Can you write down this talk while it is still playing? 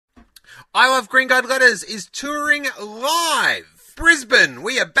I Love Green Guide Letters is touring live. Brisbane,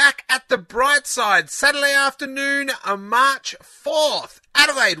 we are back at the Bright Side, Saturday afternoon, March 4th.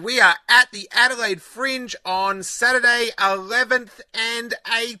 Adelaide, we are at the Adelaide Fringe on Saturday 11th and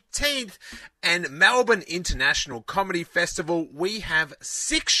 18th. And Melbourne International Comedy Festival, we have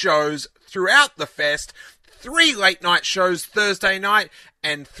 6 shows throughout the fest, 3 late night shows Thursday night,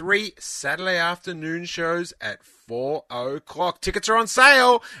 and 3 Saturday afternoon shows at 4 o'clock. Tickets are on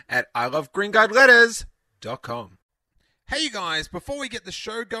sale at ilovegreenguideletters.com. Hey you guys, before we get the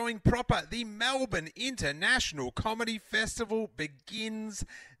show going proper, the Melbourne International Comedy Festival begins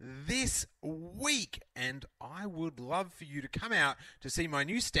this week, and I would love for you to come out to see my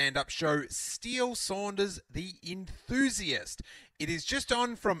new stand-up show, Steele Saunders the Enthusiast. It is just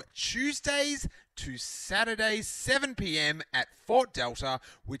on from Tuesdays to Saturdays, 7 p.m. at Fort Delta,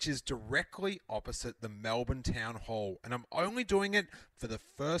 which is directly opposite the Melbourne Town Hall. And I'm only doing it for the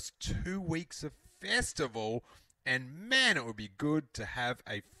first 2 weeks of festival. And man, it would be good to have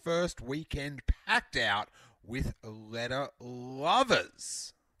a first weekend packed out with letter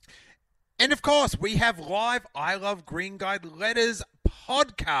lovers. And of course, we have live I Love Green Guide Letters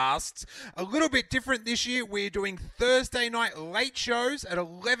podcasts. A little bit different this year. We're doing Thursday night late shows at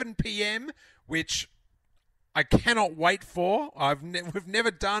 11 p.m., which I cannot wait for. We've never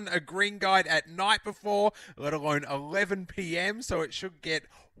done a Green Guide at night before, let alone 11 p.m., so it should get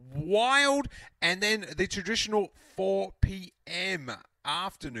wild. And then the traditional 4 p.m.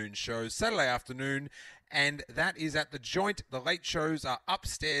 afternoon shows, Saturday afternoon, and that is at the Joint. The late shows are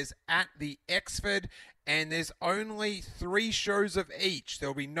upstairs at the Exford, and there's only 3 shows of each.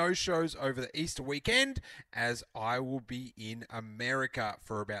 There'll be no shows over the Easter weekend, as I will be in America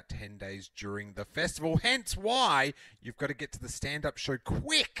for about 10 days during the festival. Hence why you've got to get to the stand-up show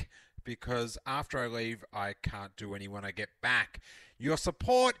quick, because after I leave, I can't do any when I get back. Your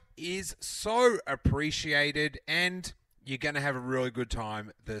support is so appreciated, and you're going to have a really good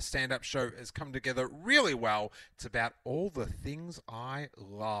time. The stand-up show has come together really well. It's about all the things I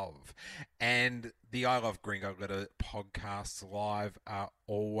love. And the I Love Green Guide Letter podcasts live are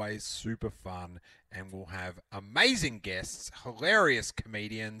always super fun, and we'll have amazing guests, hilarious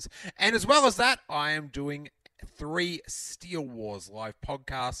comedians. And as well as that, I am doing 3 Steele Wars live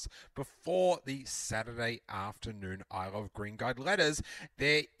podcasts before the Saturday afternoon I Love Green Guide Letters.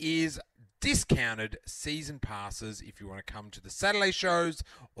 There is discounted season passes if you want to come to the Saturday shows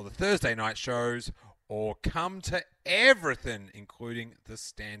or the Thursday night shows, or come to everything, including the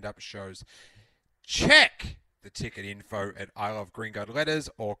stand-up shows. Check the ticket info at I Love Green Guide Letters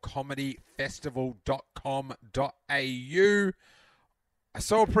or comedyfestival.com.au. I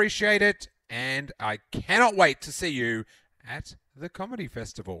so appreciate it, and I cannot wait to see you at the Comedy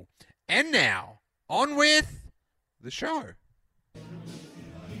Festival. And now, on with the show.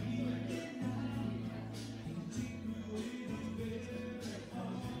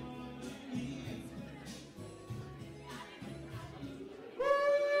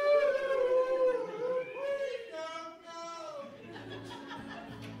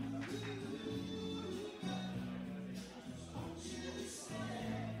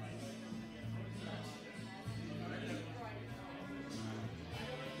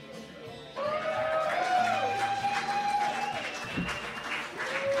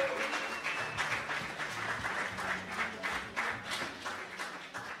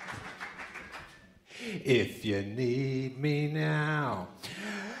 If you need me now.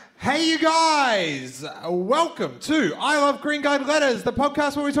 Hey, you guys! Welcome to I Love Green Guide Letters, the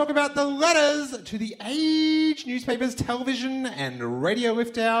podcast where we talk about the letters to the age, newspapers, television, and radio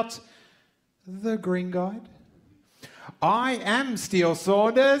lift out the Green Guide. I am Steele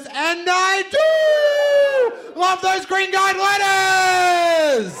Saunders, and I do love those Green Guide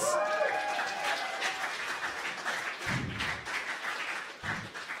letters!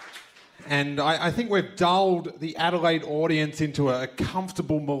 And I think we've dulled the Adelaide audience into a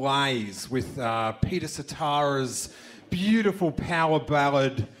comfortable malaise with Peter Cetera's beautiful power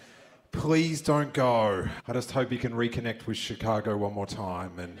ballad, Please Don't Go. I just hope he can reconnect with Chicago one more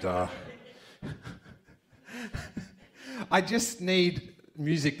time. And I just need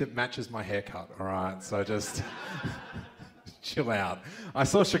music that matches my haircut, all right? So just chill out. I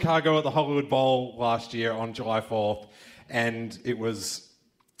saw Chicago at the Hollywood Bowl last year on July 4th, and it was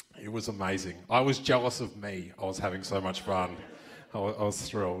amazing. I was jealous of me. I was having so much fun. I was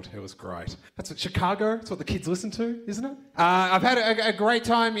thrilled. It was great. That's what Chicago, that's what the kids listen to, isn't it? I've had a great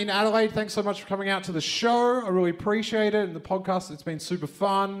time in Adelaide. Thanks so much for coming out to the show. I really appreciate it. And the podcast, it's been super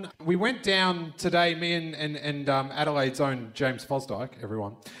fun. We went down today, me and Adelaide's own James Fosdike,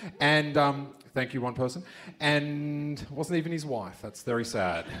 everyone. And thank you, one person. And it wasn't even his wife. That's very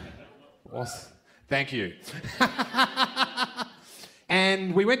sad. Thank you.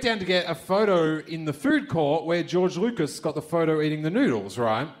 And we went down to get a photo in the food court where George Lucas got the photo eating the noodles,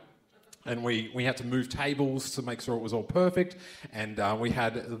 right? And we had to move tables to make sure it was all perfect, and we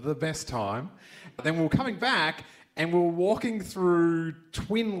had the best time. Then we were coming back, and we were walking through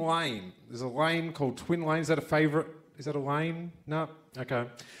Twin Lane. There's a lane called Twin Lane. Is that a favourite? Is that a lane? No? Okay.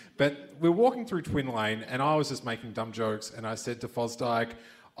 But we were walking through Twin Lane, and I was just making dumb jokes, and I said to Fosdike,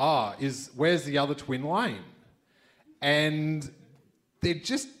 where's the other Twin Lane? And there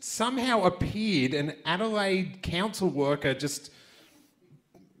just somehow appeared an Adelaide council worker just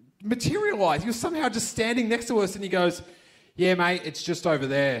materialised. He was somehow just standing next to us, and he goes, yeah, mate, it's just over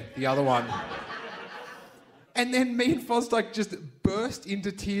there, the other one. And then me and Fosdike just burst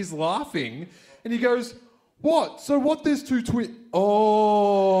into tears laughing, and he goes, what? So what, there's two twin...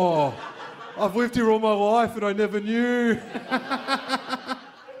 Oh, I've lived here all my life and I never knew.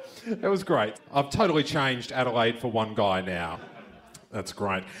 That was great. I've totally changed Adelaide for one guy now. That's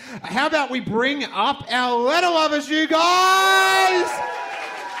great. How about we bring up our letter lovers, you guys?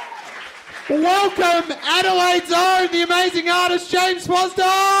 Welcome Adelaide's own, the amazing artist, James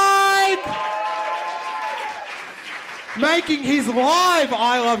Fosdike! Making his live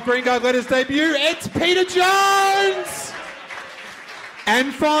I Love Green Guide letters debut, it's Peter Jones!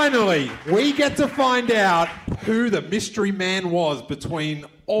 And finally, we get to find out who the mystery man was between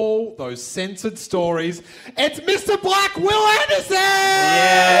all those censored stories. It's Mr. Black Will Anderson!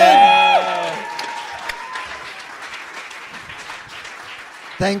 Yeah!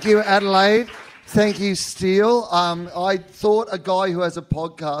 Thank you, Adelaide. Thank you, Steele. I thought a guy who has a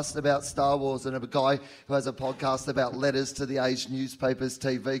podcast about Star Wars and a guy who has a podcast about letters to the Age newspaper's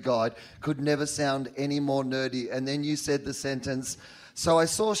TV guide could never sound any more nerdy. And then you said the sentence, so I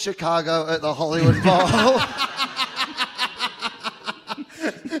saw Chicago at the Hollywood Bowl.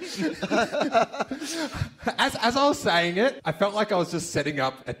 As I was saying it, I felt like I was just setting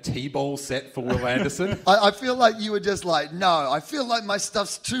up a T-ball set for Will Anderson. I feel like you were just like, no, I feel like my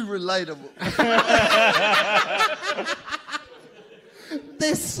stuff's too relatable.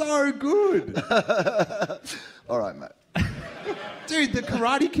 They're so good. All right, mate. Dude, the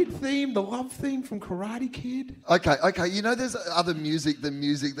Karate Kid theme, the love theme from Karate Kid. Okay. You know there's other music than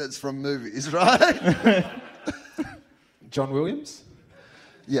music that's from movies, right? John Williams?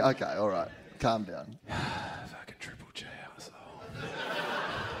 Yeah, okay, all right. Calm down. Fucking Triple J asshole.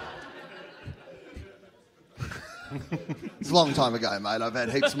 It's a long time ago, mate. I've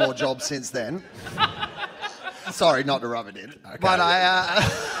had heaps more jobs since then. Sorry, not to rub it in. Okay. But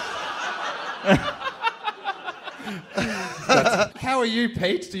How are you,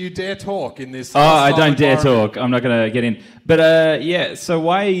 Pete? Do you dare talk in this? I don't dare talk. I'm not going to get in. But yeah, so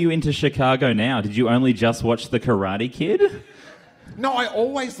why are you into Chicago now? Did you only just watch The Karate Kid? No, I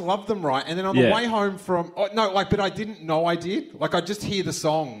always loved them, right? And then on the way home from... but I didn't know I did. Like, I'd just hear the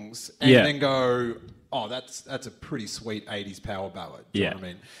songs and then go, oh, that's a pretty sweet 80s power ballad. Do you know what I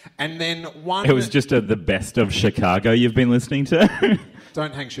mean? And then one... It was just the best of Chicago you've been listening to?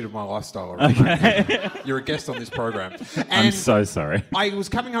 Don't hang shit of my lifestyle around. Okay. You're a guest on this program. And I'm so sorry. I was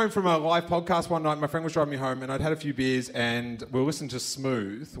coming home from a live podcast one night. My friend was driving me home, and I'd had a few beers, and we were listening to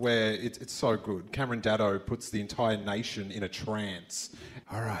Smooth, where it's so good. Cameron Daddo puts the entire nation in a trance.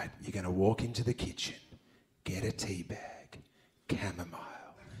 All right, you're going to walk into the kitchen, get a tea bag, chamomile,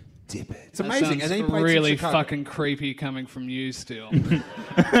 dip it. It's amazing. That and then he sounds really fucking creepy coming from you still. We've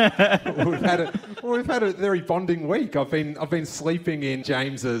had a very bonding week. I've been sleeping in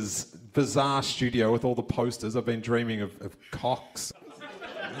James's bizarre studio with all the posters. I've been dreaming of cocks.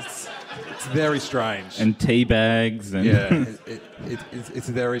 It's very strange. And tea bags. And yeah, it's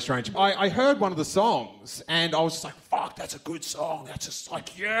very strange. I heard one of the songs and I was just like, fuck, that's a good song. That's just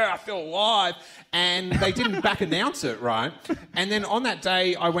like, yeah, I feel alive. And they didn't back announce it, right? And then on that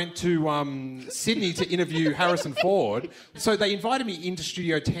day, I went to Sydney to interview Harrison Ford. So they invited me into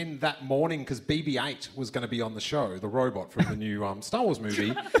Studio 10 that morning because BB-8 was going to be on the show, the robot from the new Star Wars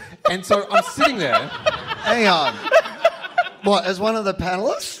movie. And so I'm sitting there. Hang on. What, as one of the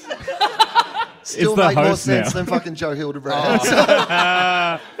panellists? Still the make more host sense now. than fucking Joe Hildebrand.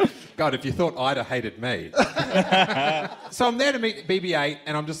 God, if you thought Ida hated me. So I'm there to meet BB-8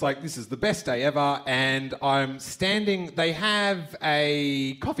 and I'm just like, this is the best day ever. And I'm standing, they have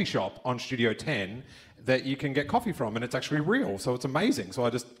a coffee shop on Studio 10 that you can get coffee from and it's actually real. So it's amazing.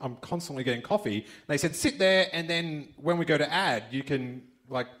 So I'm constantly getting coffee. They said, sit there and then when we go to ad, you can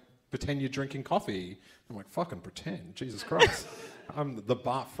like pretend you're drinking coffee. I'm like, fucking pretend, Jesus Christ. I'm the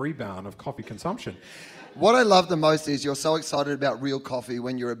Bart Freebound of coffee consumption. What I love the most is you're so excited about real coffee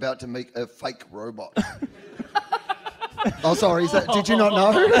when you're about to meet a fake robot. Oh, sorry. Did you not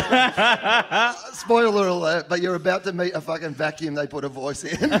know? Spoiler alert, but you're about to meet a fucking vacuum they put a voice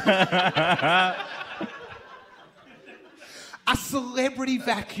in. A celebrity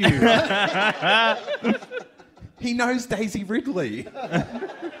vacuum. He knows Daisy Ridley.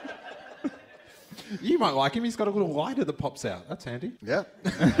 You might like him. He's got a little lighter that pops out. That's handy. Yeah.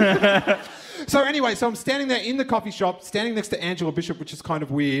 So anyway, I'm standing there in the coffee shop, standing next to Angela Bishop, which is kind of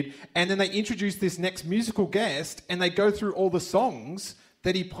weird. And then they introduce this next musical guest, and they go through all the songs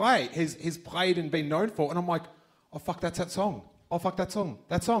that he he's played and been known for. And I'm like, oh, fuck, that's that song. Oh, fuck, that song.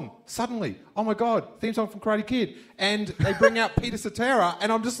 Suddenly. Oh, my God. Theme song from Karate Kid. And they bring out Peter Cetera,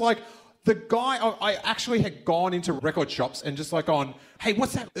 and I'm just like, the guy, I actually had gone into record shops and just like gone, hey,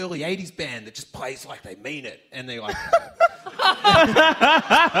 what's that early 80s band that just plays like they mean it? And they're like...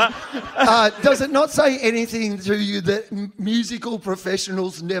 Does it not say anything to you that musical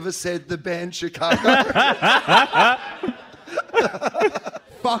professionals never said the band Chicago?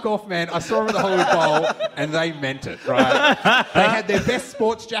 Fuck off, man. I saw them at the Hollywood Bowl and they meant it, right? They had their best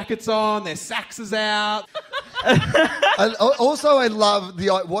sports jackets on, their saxes out. And also, I love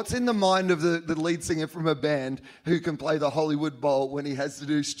what's in the mind of the lead singer from a band who can play the Hollywood Bowl when he has to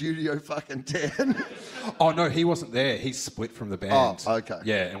do Studio fucking 10. Oh, no, he wasn't there. He's split from the band. Oh, okay.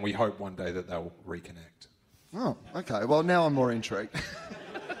 Yeah, and we hope one day that they'll reconnect. Oh, okay. Well, now I'm more intrigued.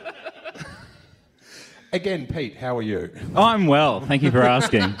 Again, Pete, how are you? I'm well. Thank you for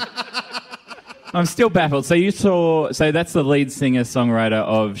asking. I'm still baffled. So that's the lead singer-songwriter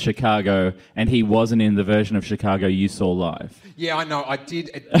of Chicago, and he wasn't in the version of Chicago you saw live. Yeah, I know.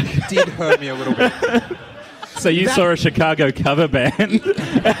 It did hurt me a little bit. So you saw a Chicago cover band,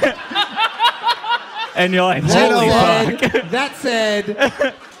 and you're like, holy fuck. That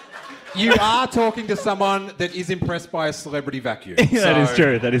said, you are talking to someone that is impressed by a celebrity vacuum. That is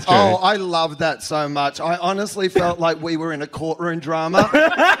true. Oh, I love that so much. I honestly felt like we were in a courtroom drama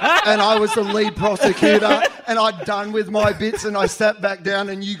and I was the lead prosecutor and I'd done with my bits and I sat back down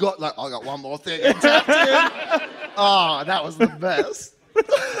and you got like, I got one more thing and tapped in. Oh, that was the best.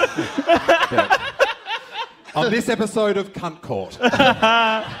 Yeah. On this episode of Cunt Court.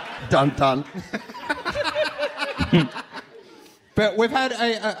 Dun. But we've had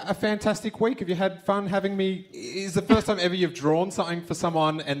a fantastic week. Have you had fun having me? Is the first time ever you've drawn something for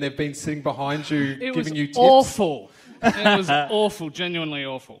someone and they've been sitting behind you, giving you tips? Awful. It was awful, genuinely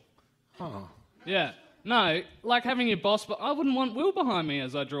awful. Oh. Yeah. No, like having your boss, but I wouldn't want Will behind me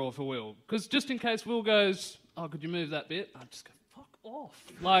as I draw for Will. Because just in case Will goes, oh, could you move that bit? I'd just go, fuck off.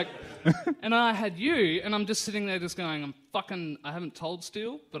 Like, and I had you, and I'm just sitting there just going, I haven't told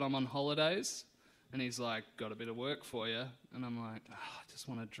Steele, but I'm on holidays. And he's like, got a bit of work for you. And I'm like, I just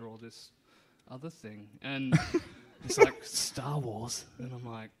want to draw this other thing. And he's like, Star Wars. And I'm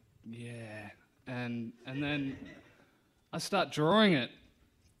like, yeah. And then I start drawing it.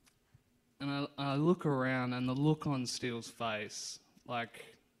 And I look around, and the look on Steele's face, like,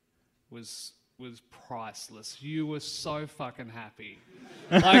 was priceless. You were so fucking happy.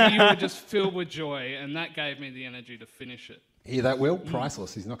 Like, you were just filled with joy, and that gave me the energy to finish it. Hear that, Will?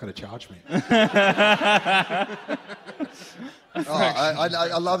 Priceless. He's not going to charge me.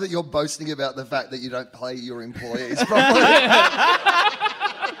 I love that you're boasting about the fact that you don't pay your employees properly.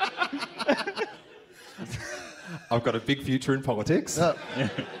 I've got a big future in politics.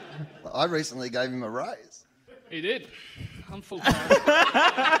 I recently gave him a raise. He did. I'm full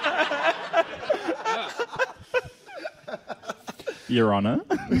time. Your Honour.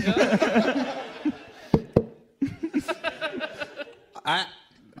 I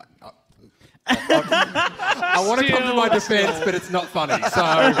want to come to my defence, but it's not funny. So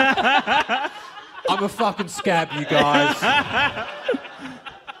I'm a fucking scab, you guys.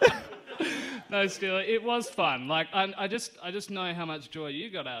 No, Steele, it was fun. Like I just know how much joy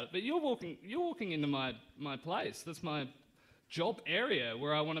you got out of it. But you're walking into my place. That's my job area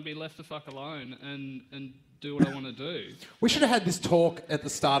where I want to be left the fuck alone and do what I want to do. We should have had this talk at the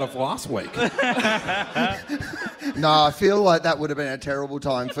start of last week. No, I feel like that would have been a terrible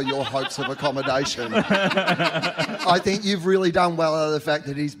time for your hopes of accommodation. I think you've really done well out of the fact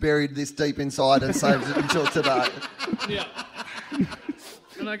that he's buried this deep inside and saved it until today. Yeah.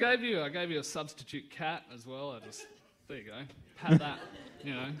 And I gave you a substitute cat as well. There you go. Pat that.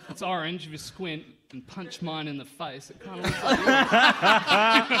 You know, it's orange. If you squint and punch mine in the face, it kind of looks like yours.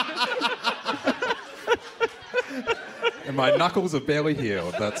 And my knuckles are barely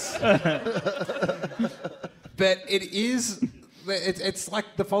healed. But it is it's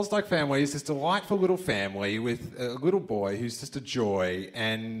like the Fosdike family is this delightful little family with a little boy who's just a joy,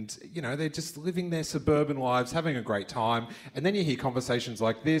 and you know they're just living their suburban lives, having a great time. And then you hear conversations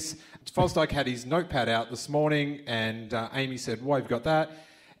like this. Fosdike had his notepad out this morning, and Amy said, "Why have you got that?"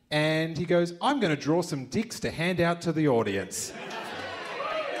 And he goes, "I'm going to draw some dicks to hand out to the audience."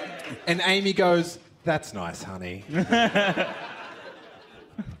 And Amy goes, "That's nice, honey."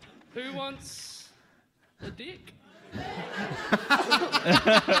 Who wants a dick?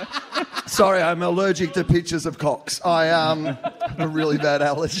 Sorry, I'm allergic to pictures of cocks. I have a really bad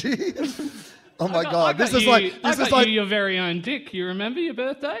allergy. Oh my God, this is like you your very own dick. You remember your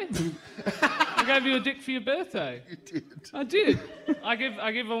birthday? I gave you a dick for your birthday. You did. I did. I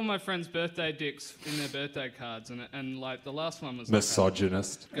give all my friends birthday dicks in their birthday cards, and like the last one was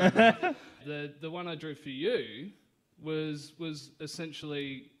Misogynist. the one I drew for you was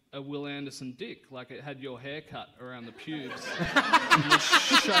essentially a Will Anderson dick, like it had your haircut around the pubes and the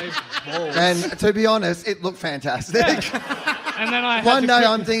shaved balls. And to be honest, it looked fantastic. And then I One day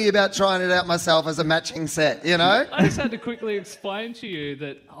I'm thinking about trying it out myself as a matching set, you know? I just had to quickly explain to you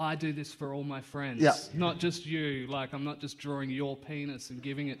that I do this for all my friends, Yeah. not just you. Like, I'm not just drawing your penis and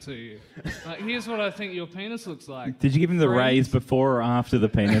giving it to you. Like, here's what I think your penis looks like. Did you give him the raise before or after the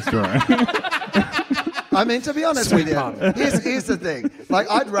penis drawing? I mean, to be honest with you, here's the thing. Like,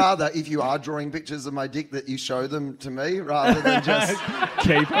 I'd rather, if you are drawing pictures of my dick, that you show them to me rather than just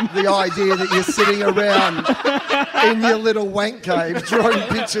Keep him. the idea that you're sitting around in your little wank cave drawing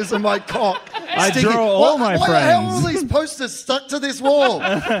pictures of my cock. I draw all my Why friends. are all these posters stuck to this wall?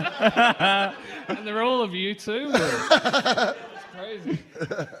 And they're all of you too. It's crazy.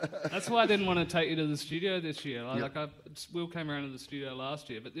 That's why I didn't want to take you to the studio this year. Will came around to the studio last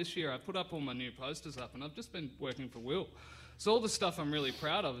year, but this year I put up all my new posters up, and I've just been working for Will. So all the stuff I'm really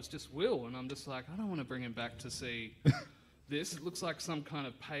proud of is just Will, and I'm just like, I don't want to bring him back to see this. It looks like some kind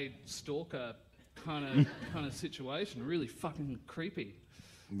of paid stalker kind of situation. Really fucking creepy.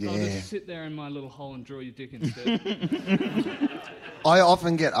 So I'll just sit there in my little hole and draw your dick instead. I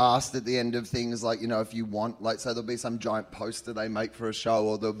often get asked at the end of things like, you know, if you want, like, so there'll be some giant poster they make for a show,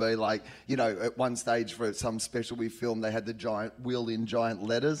 or there'll be like, you know, at one stage for some special we filmed, they had the giant Will in giant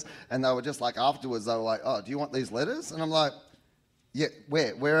letters, and they were just like, afterwards, they were like, "Oh, do you want these letters?" And I'm like, yeah,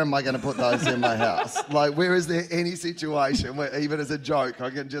 where am I going to put those in my house? Like, where is there any situation where, even as a joke, I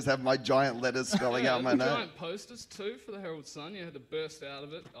can just have my giant letters spelling out my name? Giant posters too for the Herald Sun. You had to burst out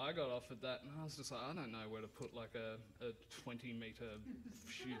of it. I got offered that, and I was just like, I don't know where to put like a 20-meter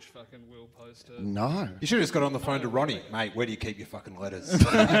huge fucking Will poster. No. You should have just got on the phone to Ronnie. Mate, where do you keep your fucking letters?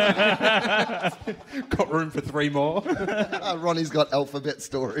 Got room for 3 more? Ronnie's got alphabet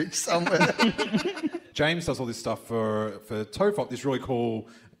storage somewhere. James does all this stuff for Tofop, this really cool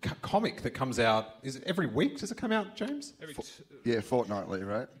comic that comes out. Is it every week? Does it come out, James? Yeah, fortnightly,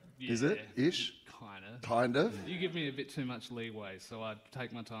 right? Is it? Ish? Kind of. You give me a bit too much leeway, so I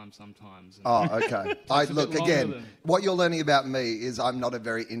take my time sometimes. Oh, okay. Look, again, what you're learning about me is I'm not a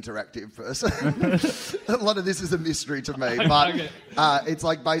very interactive person. A lot of this is a mystery to me, but it's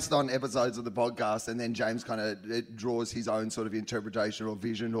like based on episodes of the podcast, and then James kind of draws his own sort of interpretation or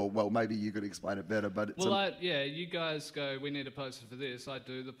vision, or, well, maybe you could explain it better, but it's... you guys go, we need a poster for this. I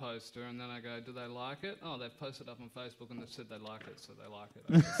do the poster, and then I go, do they like it? Oh, they've posted up on Facebook, and they've said they like it, so they like it.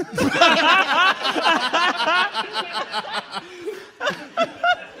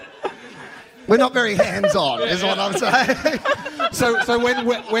 We're not very hands-on, is what I'm saying. So when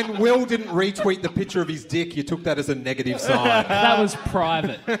Will didn't retweet the picture of his dick, you took that as a negative sign. That was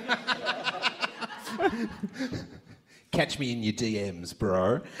private. Catch me in your DMs,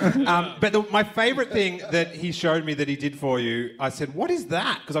 bro. But my favourite thing that he showed me that he did for you, I said, "What is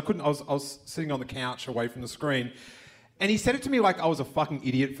that?" Because I couldn't. I was sitting on the couch away from the screen. And he said it to me like I was a fucking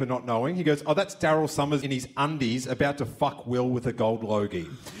idiot for not knowing. He goes, "Oh, that's Daryl Summers in his undies about to fuck Will with a gold logie."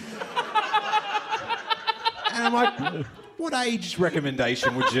 And I'm like, what age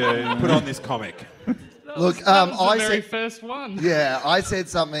recommendation would you put on this comic? Look, that was I the very said... first one. Yeah, I said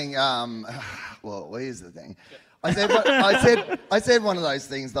something... well, here's the thing. I said one of those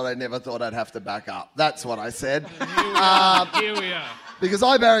things that I never thought I'd have to back up. That's what I said. Here we are. Because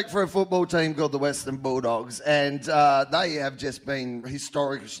I barrack for a football team called the Western Bulldogs, and they have just been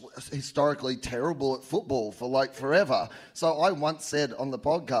historically terrible at football for like forever. So I once said on the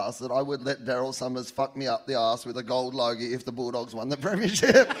podcast that I would let Daryl Summers fuck me up the arse with a gold logie if the Bulldogs won the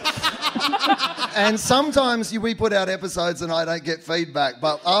premiership. And sometimes we put out episodes and I don't get feedback,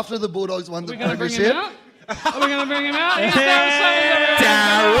 but after the Bulldogs won the premiership... Are we going to bring him out?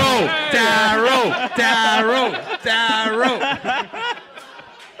 Daryl.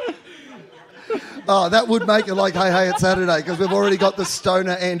 Oh, that would make it like, hey, it's Saturday, because we've already got the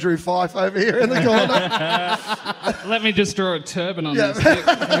stoner Andrew Fife over here in the corner. Let me just draw a turban on this dick.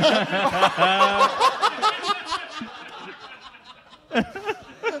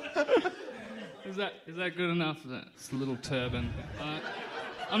 Is that good enough? That's a little turban.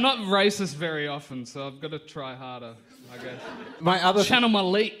 I'm not racist very often, so I've got to try harder, I guess. Channel my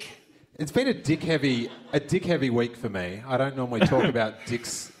leak. It's been a dick heavy week for me. I don't normally talk about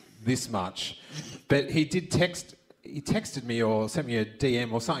dicks this much, but he texted me or sent me a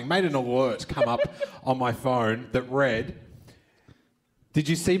DM or something, made an alert come up on my phone that read, "Did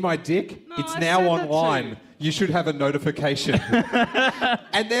you see my dick? No, it's I now said that online. too. You should have a notification."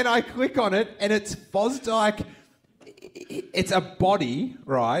 And then I click on it and it's Fosdike. It's a body,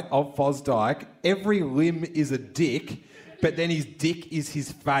 right, of Fosdike. Every limb is a dick, but then his dick is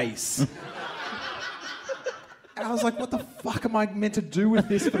his face. And I was like, what the fuck am I meant to do with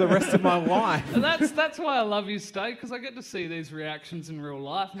this for the rest of my life? And that's why I love you, Stake, because I get to see these reactions in real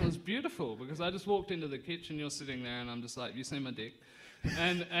life, and it was beautiful, because I just walked into the kitchen, you're sitting there, and I'm just like, you see my dick?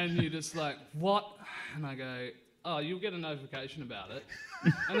 And you're just like, what? And I go, oh, you'll get a notification about it.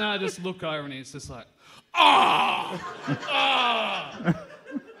 And then I just look over, and he's just like, oh! Oh!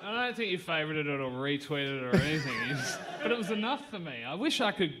 I don't think you favorited it or retweeted it or anything, but it was enough for me. I wish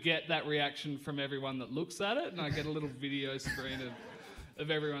I could get that reaction from everyone that looks at it, and I get a little video screen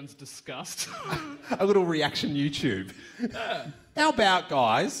of everyone's disgust. A little reaction YouTube. How about,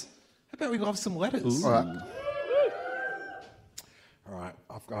 guys? How about we love some letters? All right. All right,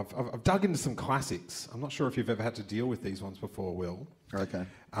 I've dug into some classics. I'm not sure if you've ever had to deal with these ones before, Will. Okay.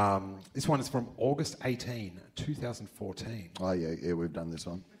 This one is from August 18, 2014. Oh, yeah, we've done this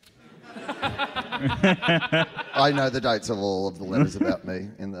one. I know the dates of all of the letters about me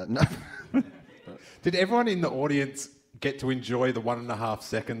in the... No. Did everyone in the audience get to enjoy the 1.5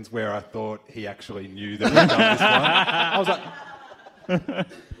 seconds where I thought he actually knew that we'd done this one? I was like...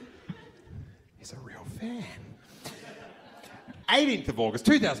 He's a real fan. 18th of August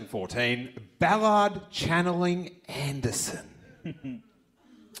 2014, Ballard channeling Anderson. Who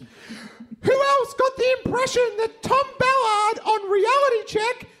else got the impression that Tom Ballard on Reality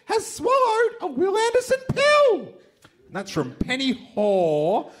Check has swallowed a Will Anderson pill? And that's from Penny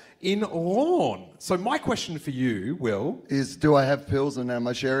Hoare in Lawn. So my question for you, Will... is, do I have pills and am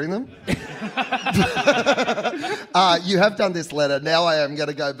I sharing them? You have done this letter. Now I am going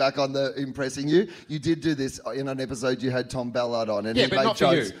to go back on the impressing you. You did do this in an episode you had Tom Ballard on, and Yeah, he but made not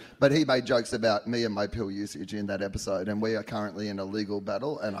for jokes. you. But he made jokes about me and my pill usage in that episode, and we are currently in a legal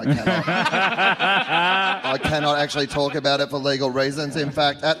battle, and I cannot actually talk about it for legal reasons. In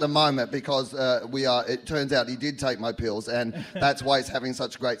fact, at the moment, because it turns out he did take my pills, and that's why he's having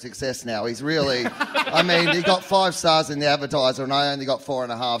such great success now. He's really, I mean, he got 5 stars in the Advertiser, and I only got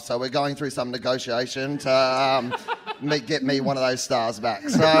 4.5. So we're going through some negotiation to get me one of those stars back.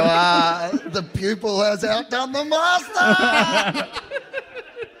 So the pupil has outdone the master.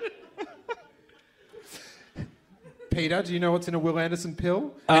 Peter, do you know what's in a Will Anderson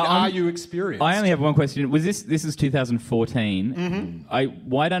pill? And are you experienced? I only have one question. Was this is 2014? Mm-hmm.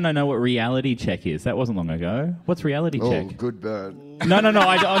 Why don't I know what Reality Check is? That wasn't long ago. What's Reality Oh, Check? good burn. No, I'm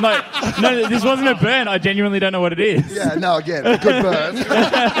not. No, this wasn't a burn. I genuinely don't know what it is. Yeah, no, again, a good burn.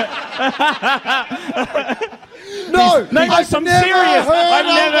 No, I'm serious. I've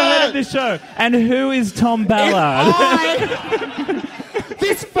never heard of this show. And who is Tom Ballard?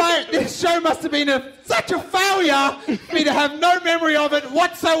 This show must have been such a failure for me to have no memory of it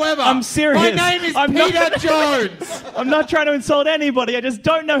whatsoever. I'm serious. My name is Peter Jones. I'm not trying to insult anybody. I just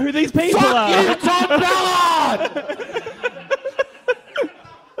don't know who these people Fuck are. you, Tom Ballard!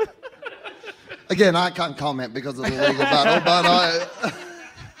 Again, I can't comment because of the legal battle,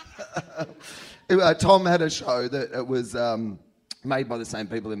 but Tom had a show that it was made by the same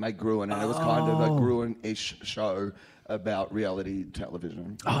people that made Gruen, and it was kind of a Gruen-ish show about reality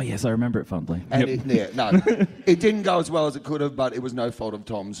television. Oh, yes, I remember it fondly. And it didn't go as well as it could have, but it was no fault of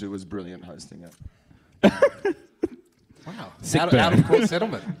Tom's, who was brilliant hosting it. Wow. Sick Out burn. of court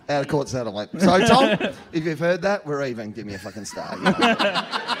settlement. Out of court settlement. So, Tom, if you've heard that, we're even. Give me a fucking star.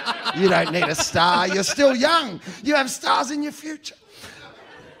 You don't need a star. You're still young. You have stars in your future.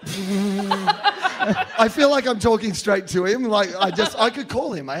 I feel like I'm talking straight to him. Like I could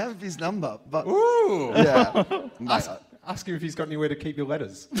call him. I have his number. But Ooh. yeah. Ask him if he's got anywhere to keep your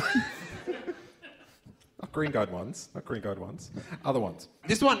letters. Not green guide ones. Other ones.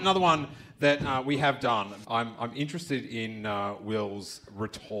 This one, another one that we have done. I'm interested in Will's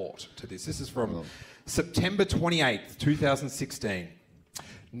retort to this. This is from September 28th, 2016.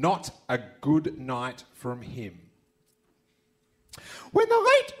 Not a good night from him. When the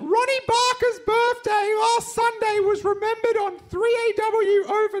late Ronnie Barker's birthday last Sunday was remembered on 3AW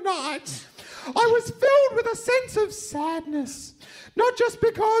overnight, I was filled with a sense of sadness. Not just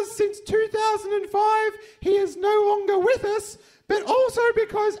because since 2005 he is no longer with us, but also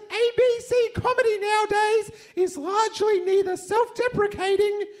because ABC comedy nowadays is largely neither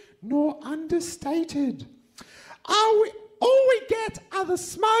self-deprecating nor understated. All we get are the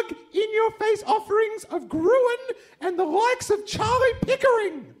smug, in-your-face offerings of Gruen and the likes of Charlie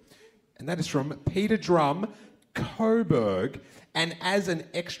Pickering. And that is from Peter Drum, Coburg. And as an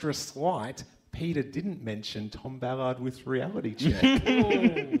extra slight, Peter didn't mention Tom Ballard with Reality Check.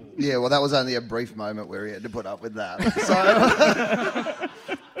 Yeah, well, that was only a brief moment where he had to put up with that.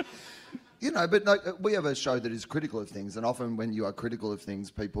 So, but no, we have a show that is critical of things, and often when you are critical of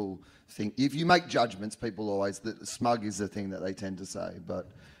things, people think, if you make judgments, people always, smug is the thing that they tend to say. But,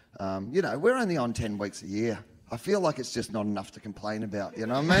 we're only on 10 weeks a year. I feel like it's just not enough to complain about, you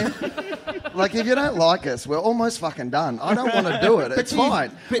know what I mean? Like, if you don't like us, we're almost fucking done. I don't want to do it. It's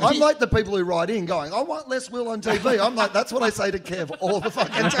fine. I'm like the people who write in going, I want less Will on TV. I'm like, that's what I say to Kev all the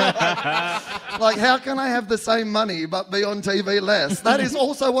fucking time. Like, how can I have the same money but be on TV less? That is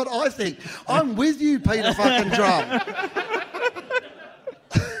also what I think. I'm with you, Peter fucking Drum.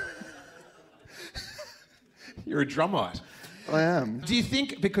 You're a drumite. I am. Do you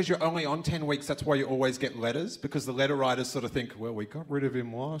think because you're only on 10 weeks, that's why you always get letters? Because the letter writers sort of think, well, we got rid of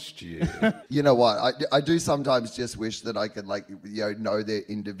him last year. You know what? I do sometimes just wish that I could, know their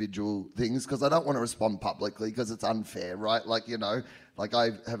individual things, because I don't want to respond publicly because it's unfair, right? I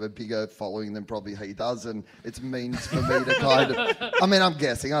have a bigger following than probably he does, and it's means for me to kind of... I mean, I'm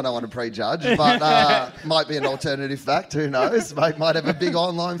guessing. I don't want to prejudge, but might be an alternative fact. Who knows? Might have a big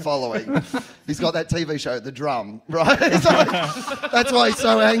online following. He's got that TV show, The Drum, right? That's why he's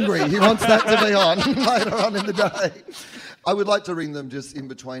so angry. He wants that to be on later on in the day. I would like to ring them just in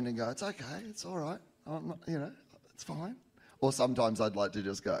between and go, it's okay, it's all right. I'm not, it's fine. Or sometimes I'd like to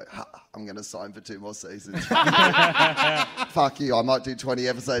just go, I'm going to sign for 2 more seasons. Fuck you, I might do 20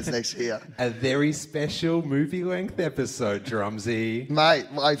 episodes next year. A very special movie-length episode, Drumsy. Mate,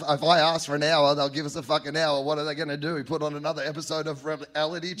 if I ask for an hour, they'll give us a fucking hour. What are they going to do? Put on another episode of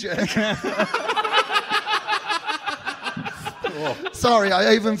Reality Check? Sorry,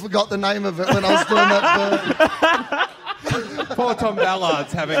 I even forgot the name of it when I was doing that. Poor Tom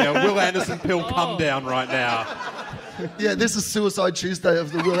Ballard's having a Will Anderson pill come down right now. Yeah, this is Suicide Tuesday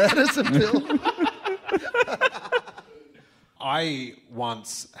of the Will Anderson pill. I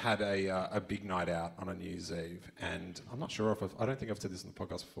once had a big night out on a New Year's Eve, and I'm not sure if I don't think I've said this in the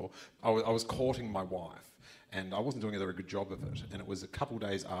podcast before. I was courting my wife, and I wasn't doing a very good job of it. And it was a couple of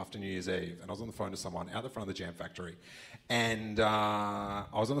days after New Year's Eve, and I was on the phone to someone out the front of the Jam Factory, and I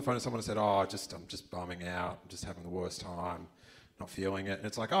was on the phone to someone and said, I'm just bumming out, I'm just having the worst time, not feeling it. And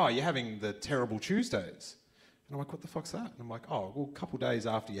it's like, you're having the terrible Tuesdays. And I'm like, what the fuck's that? And I'm like, a couple of days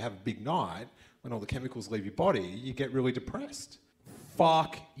after you have a big night, when all the chemicals leave your body, you get really depressed.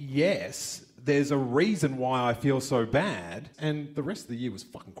 Fuck yes, there's a reason why I feel so bad, and the rest of the year was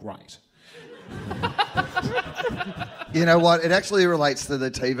fucking great. You know what? It actually relates to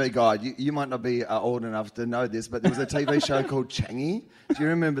the TV guide. You might not be old enough to know this, but there was a TV show called Changi. Do you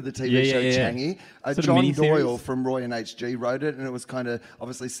remember the TV show Changi? John Doyle from Roy and HG wrote it, and it was kind of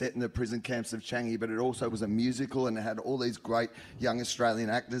obviously set in the prison camps of Changi, but it also was a musical, and it had all these great young Australian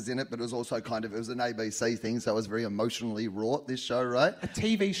actors in it, but it was also it was an ABC thing, so it was very emotionally wrought, this show, right? A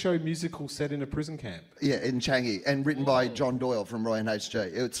TV show musical set in a prison camp? Yeah, in Changi, and written by John Doyle from Roy and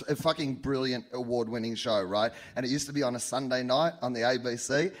HG. It's a fucking brilliant award-winning show, right? And it used to be on a Sunday night on the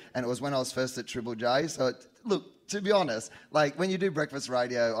ABC, and it was when I was first at Triple J. So, look, to be honest, when you do breakfast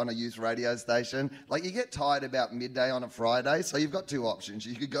radio on a youth radio station, you get tired about midday on a Friday, so you've got 2 options.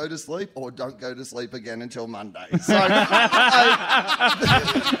 You could go to sleep or don't go to sleep again until Monday. So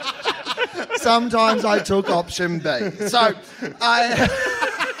sometimes I took option B. So right?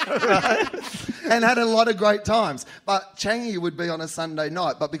 And had a lot of great times. But Changi would be on a Sunday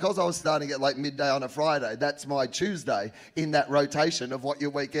night. But because I was starting at midday on a Friday, that's my Tuesday in that rotation of what your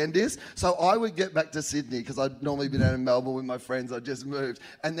weekend is. So I would get back to Sydney because I'd normally been out in Melbourne with my friends. I'd just moved.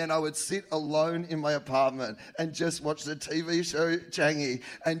 And then I would sit alone in my apartment and just watch the TV show Changi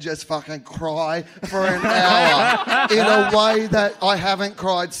and just fucking cry for an hour in a way that I haven't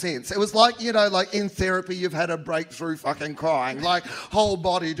cried since. It was in therapy, you've had a breakthrough fucking crying. Whole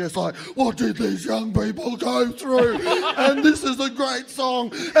body just what did these young people go through? And this is a great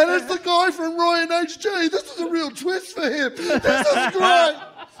song. And it's the guy from Roy and HG. This is a real twist for him. This is great.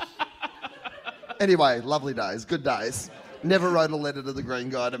 Anyway, lovely days, good days. Never wrote a letter to the Green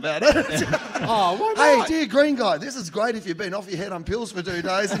Guide about it. Oh, why Hey, not? dear Green Guide, this is great if you've been off your head on pills for 2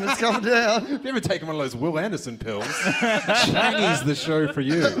 days and it's come down. Have you ever taken one of those Will Anderson pills? Changy's the show for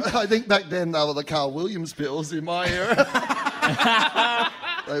you. I think back then they were the Carl Williams pills in my era.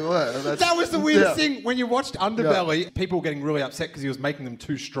 They were. That was the weirdest thing. When you watched Underbelly, people were getting really upset because he was making them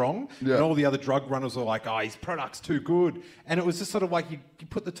too strong. Yeah. And all the other drug runners were like, oh, his product's too good. And it was just sort of like you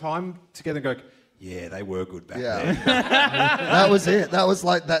put the time together and go, yeah, they were good back then. That was it. That was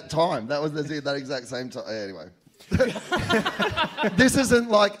like that time. That was that exact same time. Anyway. This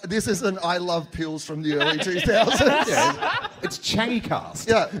isn't I Love Pills from the early 2000s. Yeah, it's Changy Cast.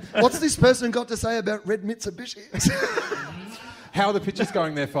 Yeah. What's this person got to say about red Mitsubishi? How are the pictures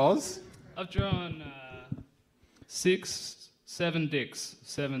going there, Foz? I've drawn 6, 7 dicks,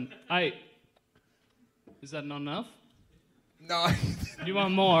 7, 8. Is that not enough? No. You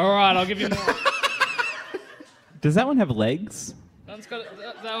want more? All right, I'll give you more. Does that one have legs? That one's got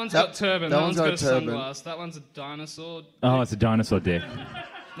turban. That one's got a turban. sunglass. That one's a dinosaur. Oh, it's a dinosaur dick.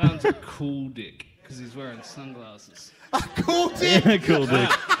 That one's a cool dick because he's wearing sunglasses. Cool dick. Cool dick.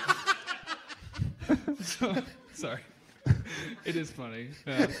 Sorry. It is funny.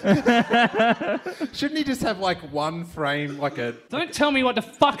 Yeah. Shouldn't he just have like one frame, like a... Don't tell me what to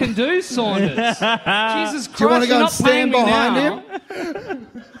fucking do, Saunders. Jesus Christ, Do you want to go you're and not paying stand me behind now. him?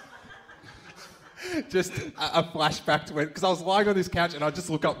 Just a flashback to when... Because I was lying on this couch and I just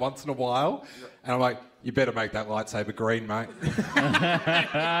look up once in a while and I'm like, you better make that lightsaber green, mate.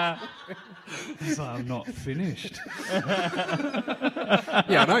 He's like, I'm not finished.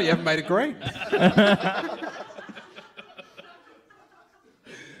 Yeah, I know, you haven't made it green.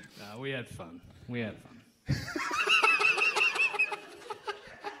 No, we had fun.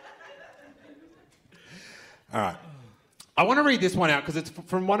 All right. I want to read this one out because it's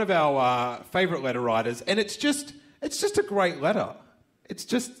from one of our favourite letter writers, and it's just a great letter.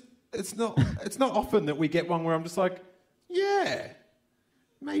 It's not often that we get one where I'm just like, yeah,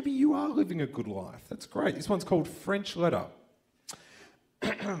 maybe you are living a good life. That's great. This one's called French Letter.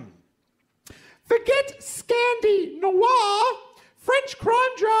 Forget Scandi Noir. French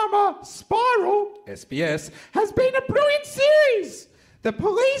crime drama Spiral, SBS, has been a brilliant series. The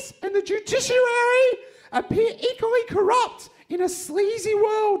police and the judiciary appear equally corrupt in a sleazy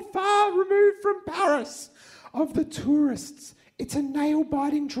world far removed from Paris. Of the tourists, it's a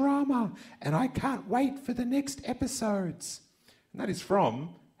nail-biting drama, and I can't wait for the next episodes. And that is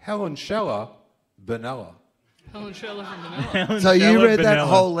from Helen Scheller, Benella. Helen Scheller from Manila. So you read that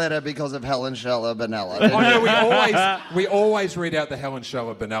whole letter because of Helen Scheller Benella. Oh no, we always read out the Helen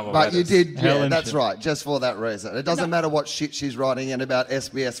Scheller Benella But letters. you did, yeah, Helen that's right, just for that reason. It doesn't matter what shit she's writing in about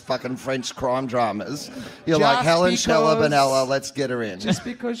SBS fucking French crime dramas. You're Just like, Helen Scheller because- Benella, let's get her in. Just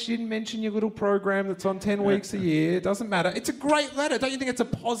because she didn't mention your little program that's on 10 weeks a year, it doesn't matter. It's a great letter. Don't you think it's a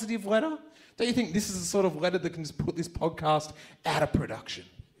positive letter? Don't you think this is the sort of letter that can just put this podcast out of production?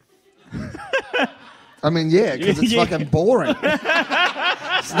 I mean, yeah, because it's fucking boring.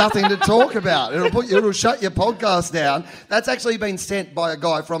 It's nothing to talk about. It'll shut your podcast down. That's actually been sent by a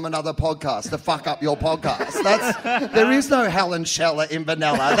guy from another podcast to fuck up your podcast. There is no Helen Scheller in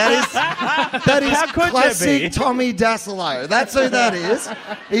Vanilla. That is classic Tommy Dassolo. That's who that is.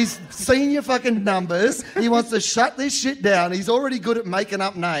 He's seen your fucking numbers. He wants to shut this shit down. He's already good at making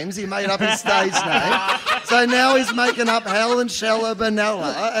up names. He made up his stage name. So now he's making up Helen Scheller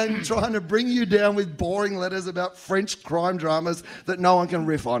Vanilla and trying to bring you down with boring letters about French crime dramas that no one can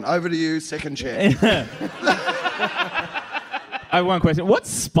riff on. Over to you, second chair. I have one question. What's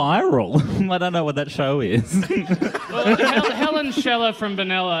Spiral? I don't know what that show is. Well, Helen Scheller from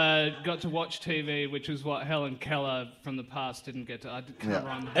Benella got to watch TV, which was what Helen Keller from the past didn't get to. I can't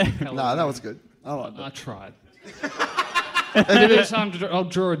rhyme Helen Keller. No, that was good. I like that. I tried. Maybe it's time to I'll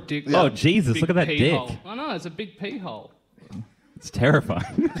draw a dick. Oh, Jesus, Big look at that pee dick. hole. I know, it's a big pee hole. It's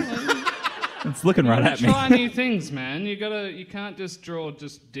terrifying. It's looking right at me. Try new things, man. You can't just draw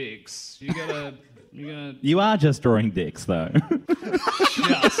just dicks. You gotta You are just drawing dicks, though.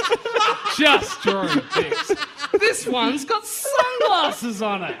 just drawing dicks. This one's got sunglasses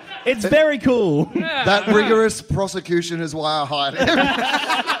on it. It's very cool. Yeah, That I know. rigorous prosecution is why I hired him.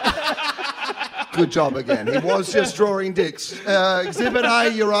 Good job again. He was just drawing dicks. Exhibit A,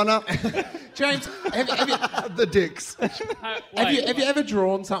 Your Honour. James, have you, The dicks. have you ever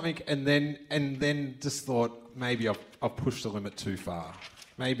drawn something and then just thought, maybe I've pushed the limit too far?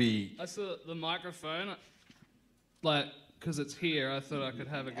 Maybe... I saw the microphone, like, because it's here, I thought I could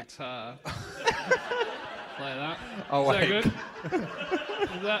have a guitar. Play that. Oh, Is wait. that good?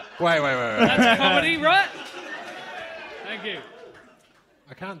 Is that... Wait. That's comedy, right? Thank you.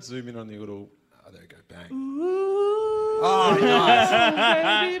 I can't zoom in on the little... Oh, there we go. Bang. Oh,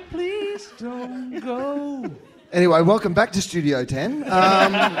 nice. Baby, please don't go. Anyway, welcome back to Studio 10,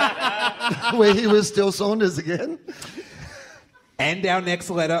 where he was still Saunders again. And our next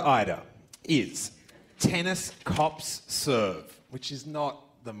letter, Ida, is Tennis Cops Serve, which is not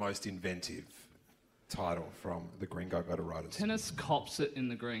the most inventive title from the Green Guide letter writers. Tennis cops it in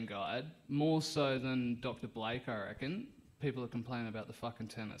the Green Guide, more so than Dr. Blake, I reckon. People are complaining about the fucking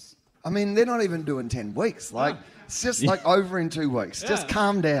tennis. I mean, they're not even doing 10 weeks. Like, it's just like over in 2 weeks. Just Yeah.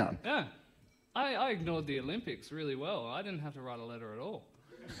 calm down. Yeah. I ignored the Olympics really well. I didn't have to write a letter at all.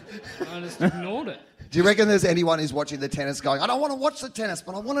 I just ignored it. Do you reckon there's anyone who's watching the tennis going, I don't want to watch the tennis,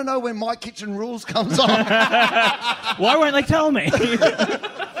 but I want to know when My Kitchen Rules comes on? Why won't they tell me?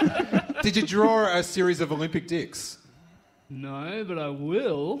 Did you draw a series of Olympic dicks? No, but I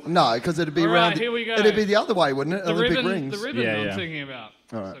will. No, because it'd be All right, around. here we go. It'd be the other way, wouldn't it? Olympic rings. The ribbon Yeah, I'm yeah. thinking about.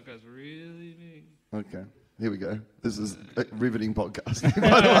 All right. So it goes really big. Okay, here we go. This is a riveting podcast,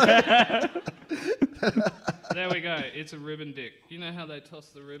 by the way. There we go. It's a ribbon dick. You know how they toss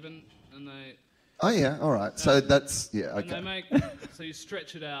the ribbon and they Oh, yeah, all right. So that's, yeah, and they okay. make so you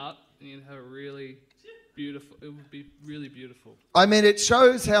stretch it out and you have a really beautiful. It would be really beautiful. I mean, it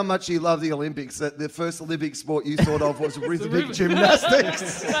shows how much you love the Olympics, that the first Olympic sport you thought of was rhythmic ribbon.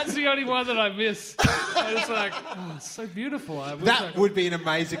 gymnastics. That's the only one that I miss. I was like, oh, it's so beautiful. I wish I That could- would be an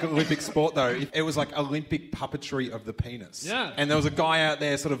amazing Olympic sport, though. If it was like Olympic puppetry of the penis. Yeah. And there was a guy out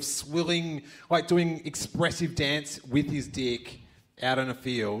there sort of swilling, like doing expressive dance with his dick out in a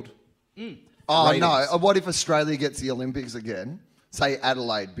field. Oh, Ratings. no. What if Australia gets the Olympics again? Say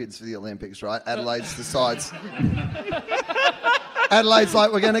Adelaide bids for the Olympics, right? Adelaide's decides. Adelaide's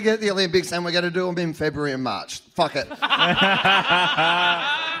like, we're going to get the Olympics and we're going to do them in February and March. Fuck it.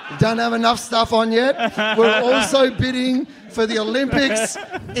 Don't have enough stuff on yet. We're also bidding for the Olympics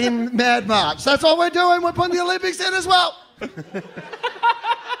in Mad March. That's what we're doing. We're putting the Olympics in as well.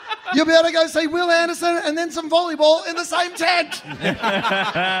 You'll be able to go see Will Anderson and then some volleyball in the same tent.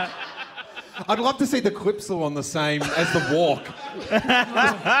 I'd love to see the Clipsal on the same as the walk.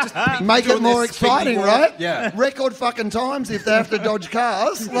 Make it Doing more this spinning exciting, walk. right? Yeah. Record fucking times if they have to dodge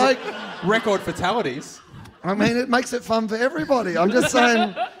cars. Like, Record fatalities. I mean, it makes it fun for everybody. I'm just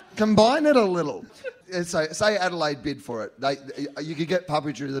saying, combine it a little. So, say Adelaide bid for it. You could get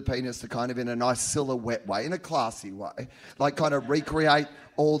puppetry of the penis to kind of in a nice silhouette way, in a classy way, like kind of recreate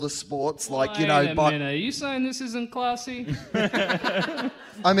all the sports, like, you know. Wait a minute. Are you saying this isn't classy?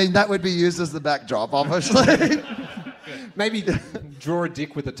 I mean, that would be used as the backdrop, obviously. Maybe draw a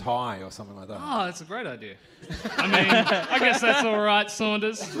dick with a tie or something like that. Oh, that's a great idea. I mean, I guess that's all right,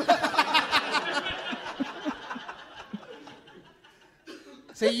 Saunders.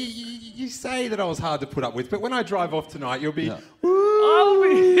 See, you say that I was hard to put up with, but when I drive off tonight, you'll be, I'll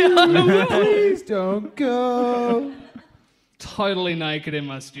be please don't go. totally naked in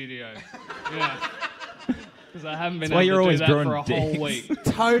my studio. Yeah. Because I haven't been That's why you're able to always do that drawing for a whole dicks. week.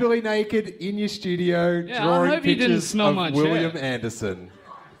 Totally naked in your studio, Yeah, I drawing hope you didn't pictures smell of my William chair. Anderson.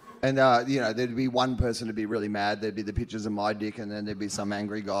 And, you know, there'd be one person to be really mad. There'd be the pictures of my dick, and then there'd be some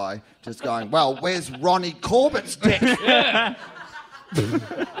angry guy just going, well, where's Ronnie Corbett's dick? Yeah.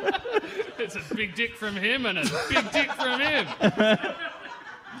 It's a big dick from him and a big dick from him.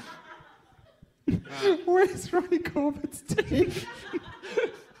 Where's Ronnie Corbett's dick?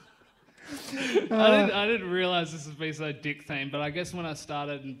 I didn't realise this would be so dick themed, but I guess when I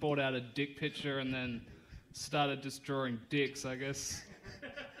started and brought out a dick picture and then started just drawing dicks, I guess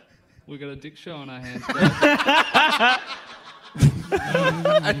we got a dick show on our hands.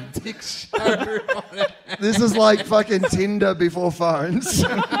 A dick show. This is like fucking Tinder before phones.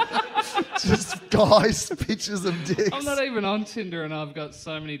 Just guys' pictures of dicks. I'm not even on Tinder and I've got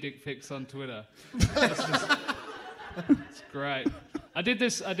so many dick pics on Twitter. It's great. I did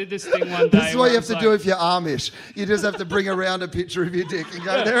this thing one day. This is what where you I have to was do like, if you're Amish. You just have to bring around a picture of your dick and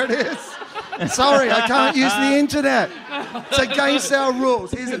go, there it is. Sorry, I can't use the internet. It's against our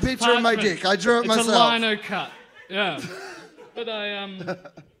rules. Here's a picture of my parchment. dick. I drew it It's myself. a lino cut. Yeah. But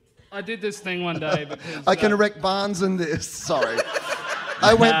I did this thing one day because I can erect barns in this. Sorry.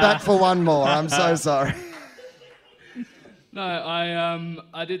 I went back for one more. I'm so sorry. No,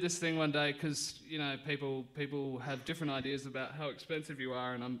 I did this thing one day because you know people have different ideas about how expensive you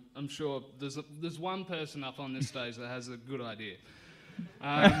are, and I'm sure there's one person up on this stage that has a good idea.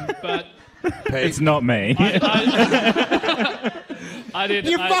 But It's not me. I did.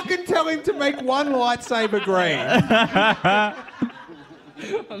 You fucking tell him to make one lightsaber green.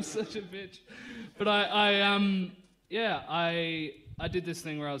 I'm such a bitch. But I did this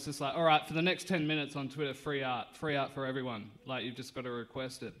thing where I was just like, all right, for the next 10 minutes on Twitter, free art for everyone. Like, you've just got to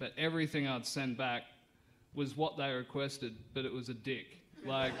request it. But everything I'd send back was what they requested, but it was a dick.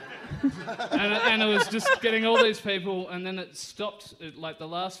 Like, and it was just getting all these people, and then it stopped. Like the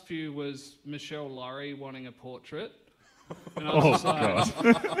last few was Michelle Laurie wanting a portrait, and I was just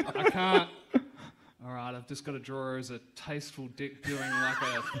like, I can't. All right, I've just got to draw her as a tasteful dick doing like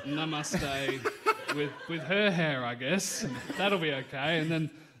a namaste with her hair, I guess. That'll be okay. And then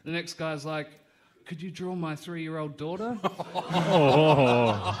the next guy's like, could you draw my 3-year-old daughter?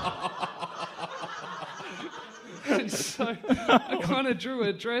 And so I kind of drew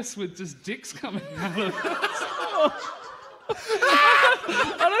a dress with just dicks coming out of it.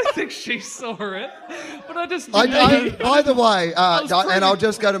 I don't think she saw it, but I just... by the way, and I'll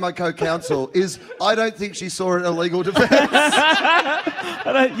just go to my co-counsel, I don't think she saw it illegal defence.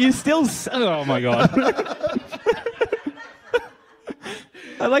 You still... Oh, my God.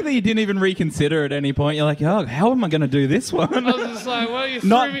 I like that you didn't even reconsider at any point. You're like, oh, how am I going to do this one? I was just like, well, you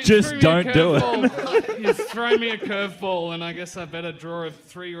Not just don't do it. You throw me a curveball, and I guess I better draw a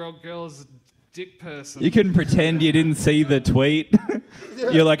 3-year-old girl as a dick person. You couldn't pretend you didn't see the tweet.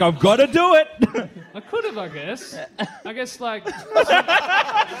 You're like, I've got to do it. I could have, I guess. I guess, like...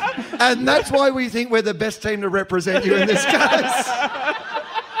 And that's why we think we're the best team to represent you in this case.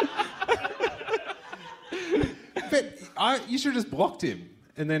 But you should have just blocked him.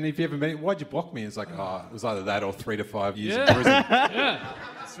 And then if you ever met him, why'd you block me? It's like, oh, it was either that or 3 to 5 years in prison. Yeah,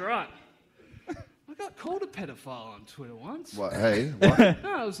 that's right. I got called a pedophile on Twitter once. What? Hey? What?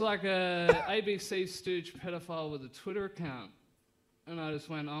 No, it was like a ABC stooge pedophile with a Twitter account. And I just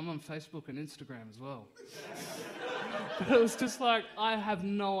went, I'm on Facebook and Instagram as well. But it was just like, I have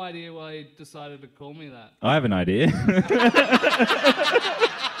no idea why he decided to call me that. I have an idea.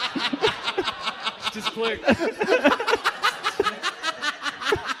 Just click.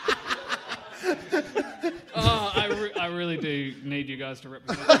 I really do need you guys to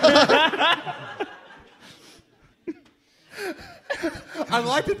represent me. I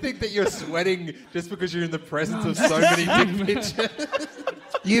like to think that you're sweating just because you're in the presence of so many dick pictures.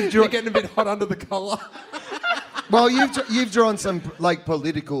 You're getting a bit hot under the collar. Well, you've drawn some like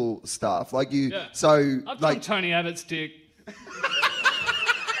political stuff, like you. Yeah. So I've drawn like Tony Abbott's dick.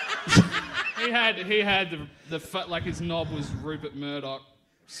 He had like his knob was Rupert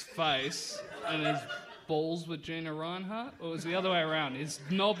Murdoch's face, and his balls were Gina Reinhart, or was it the other way around? His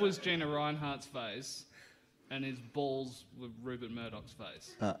knob was Gina Reinhart's face, and his balls were Rupert Murdoch's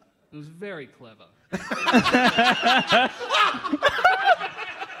face. It was very clever.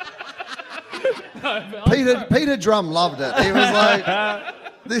 Peter Drum loved it. He was like,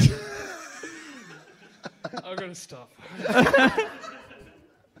 this. I've got to stop.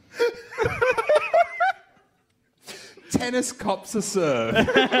 Tennis cops a serve.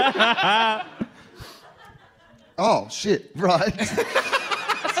 Oh, shit, right.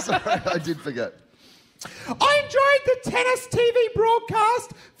 Sorry, I did forget. I enjoyed the tennis TV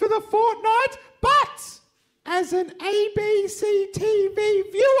broadcast for the fortnight, but as an ABC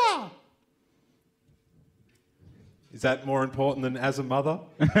TV viewer. Is that more important than as a mother?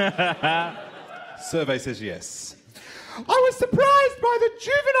 Survey says yes. I was surprised by the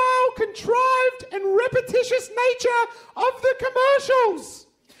juvenile, contrived and repetitious nature of the commercials.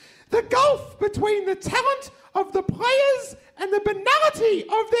 The gulf between the talent of the players and the banality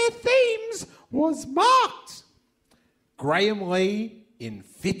of their themes was marked. Graham Lee in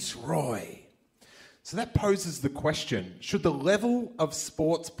Fitzroy. So that poses the question, should the level of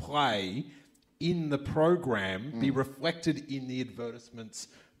sports play in the program be reflected in the advertisements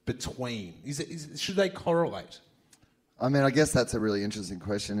between? Should they correlate? I mean, I guess that's a really interesting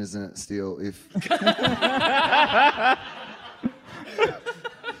question, isn't it, Steele?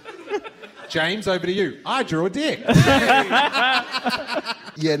 James, over to you. I drew a dick.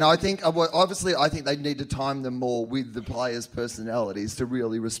 Yeah, no, I think, obviously, I think they need to time them more with the players' personalities to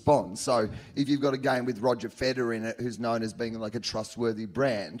really respond. So if you've got a game with Roger Federer in it, who's known as being like a trustworthy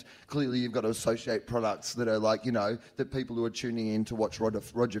brand, clearly you've got to associate products that are like, you know, that people who are tuning in to watch Roger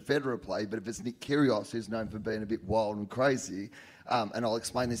Federer play. But if it's Nick Kyrgios, who's known for being a bit wild and crazy, and I'll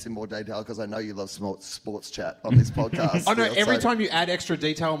explain this in more detail because I know you love sports chat on this podcast. I know, Steele, every time you add extra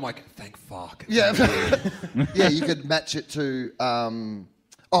detail, I'm like, thank fuck. Yeah, yeah, you could match it to...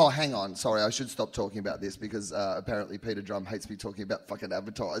 oh, hang on. Sorry, I should stop talking about this because apparently Peter Drum hates me talking about fucking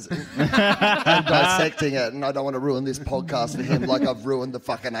advertising and dissecting it, and I don't want to ruin this podcast for him like I've ruined the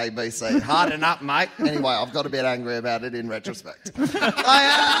fucking ABC. Harden up, mate. Anyway, I've got a bit angry about it in retrospect.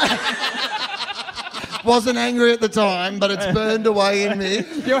 I wasn't angry at the time, but it's burned away in me.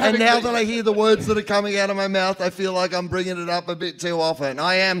 And now that I hear the words that are coming out of my mouth, I feel like I'm bringing it up a bit too often.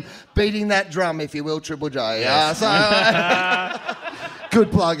 I am beating that drum, if you will, Triple J. Yes. Good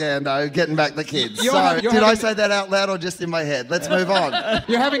plug, Ando. Getting back the kids. Did I say that out loud or just in my head? Let's move on.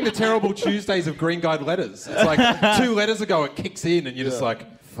 You're having the terrible Tuesdays of Green Guide letters. It's like 2 letters ago it kicks in and you're just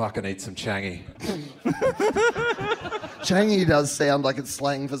like, fuck, I need some Changi. Changi does sound like it's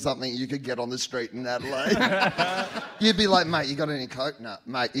slang for something you could get on the street in Adelaide. You'd be like, mate, you got any Coke? No.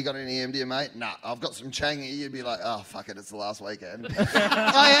 Mate, you got any MDMA? Mate? Nah, I've got some Changi. You'd be like, oh, fuck it, it's the last weekend.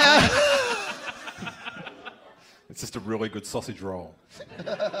 It's just a really good sausage roll.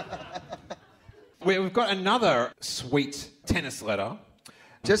 We've got another sweet tennis letter.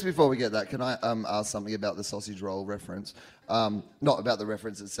 Just before we get that, can I ask something about the sausage roll reference? Not about the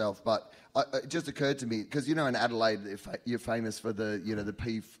reference itself, but it just occurred to me because in Adelaide you're famous for the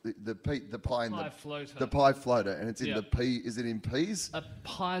pie floater. The pie floater, and it's in the pea. Is it in peas? A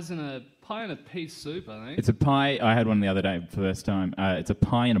pie in a pea soup, I think. It's a pie. I had one the other day, first time. It's a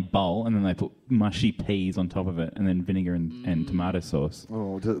pie in a bowl, and then they put mushy peas on top of it, and then vinegar and tomato sauce.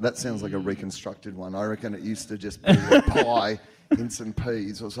 Oh, that sounds like a reconstructed one. I reckon it used to just be a pie in some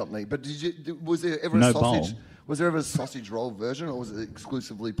peas or something. But was there ever a sausage? Bowl. Was there ever a sausage roll version, or was it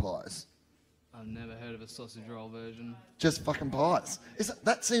exclusively pies? I've never heard of a sausage roll version. Just fucking pies.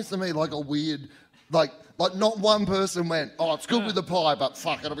 That seems to me like a weird, like not one person went, oh, it's good with the pie, but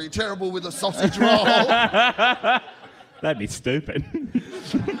fuck, it'll be terrible with a sausage roll. That'd be stupid.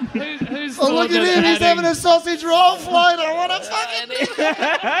 Who's Oh, look at him, he's having a sausage roll floater. What a fucking...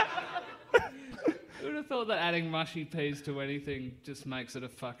 Who would have thought that adding mushy peas to anything just makes it a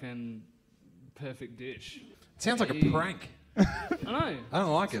fucking perfect dish? Sounds like a prank. I know. I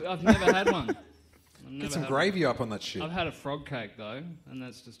don't like it. I've never had one. Get some gravy up on that shit. I've had a frog cake though, and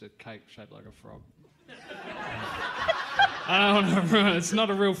that's just a cake shaped like a frog. I don't want to ruin it. It's not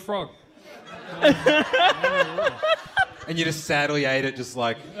a real frog. And you just sadly ate it, just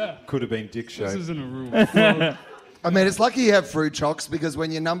like could have been dick This shaped. isn't a real frog. I mean, it's lucky you have fruit chocks because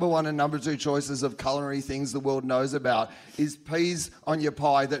when your number 1 and number 2 choices of culinary things the world knows about is peas on your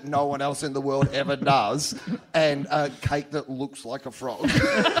pie that no one else in the world ever does and a cake that looks like a frog.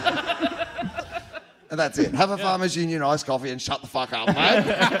 And that's it. Have a Farmers Union iced coffee and shut the fuck up, mate.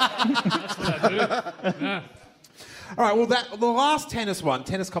 That's what I do. Yeah. All right, well, the last tennis one,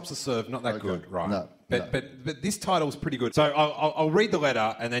 Tennis Cops Are Served, not that good, right? No. But this title's pretty good. So I'll read the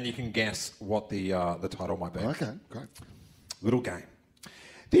letter and then you can guess what the title might be. Okay, great. Little game.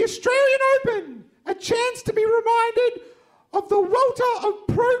 The Australian Open, a chance to be reminded of the welter of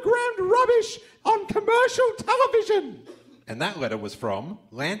programmed rubbish on commercial television. And that letter was from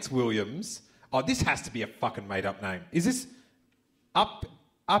Lance Williams. Oh, this has to be a fucking made-up name. Is this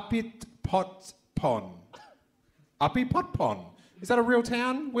Uppit Pot Pond? Uppy Pot Pond. Is that a real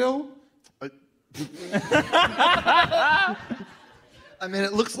town, Will? I mean,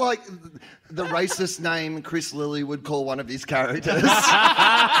 it looks like the racist name Chris Lilly would call one of his characters.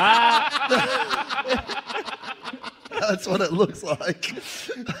 That's what it looks like.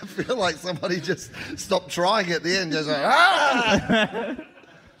 I feel like somebody just stopped trying at the end. Just like, ah!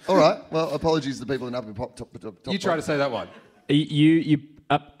 All right. Well, apologies to people in Uppy Pot. You try to say that one.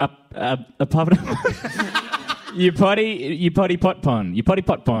 You potty pot pond. You potty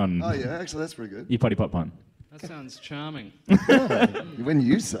pot pond. Oh, yeah. Actually, that's pretty good. You potty pot pond. That sounds charming. When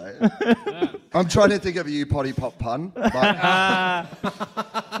you say it. Yeah. I'm trying to think of a you potty pop pun. But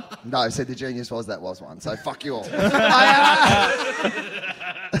no, said the genius was that was one. So fuck you all.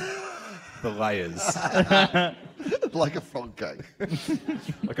 The layers. Like a frog cake.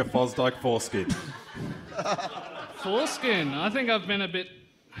 Like a Fosdike foreskin. Foreskin. I think I've been a bit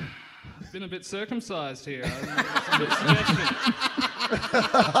circumcised here. It's a bit suggestion.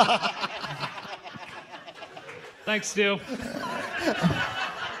 Thanks, Steele.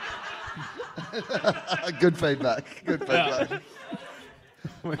 Good feedback. Good feedback.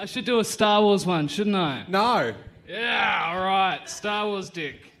 Yeah. I should do a Star Wars one, shouldn't I? No. Yeah, all right. Star Wars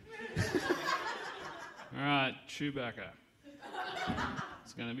dick. All right, Chewbacca.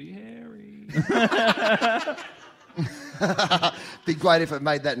 It's going to be hairy. Be great if it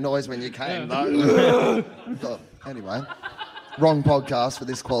made that noise when you came, though. Oh, anyway, wrong podcast for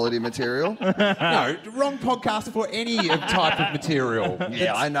this quality material. No, wrong podcast for any type of material.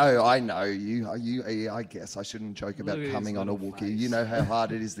 Yeah, I know. You. I guess I shouldn't joke about Look at coming his on a little Wookiee. face. You know how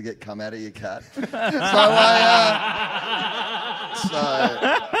hard it is to get cum out of your cat.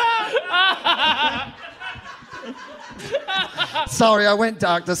 Sorry, I went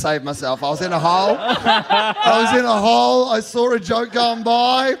dark to save myself. I was in a hole. I saw a joke going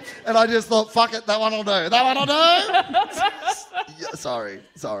by, and I just thought, fuck it, that one will do. That one will do. Yeah, sorry.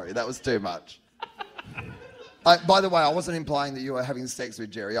 That was too much. By the way, I wasn't implying that you were having sex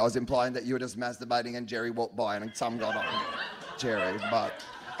with Jerry. I was implying that you were just masturbating and Jerry walked by and some got on. Jerry, but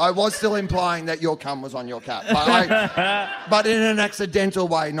I was still implying that your cum was on your cap. But in an accidental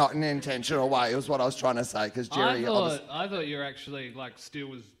way, not in an intentional way, is what I was trying to say, because Jerry... I thought you were actually, like, Steele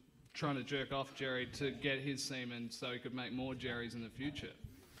was trying to jerk off Jerry to get his semen so he could make more Jerrys in the future.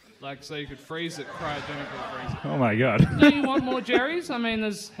 Like, so you could freeze it, cryogenically freeze it. Oh, my God. Don't you want more Jerrys? I mean,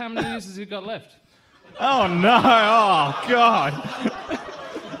 how many years has he got left? Oh, no. Oh, God.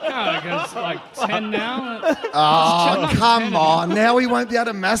 Oh, because like 10 now? Oh, come on. Now he won't be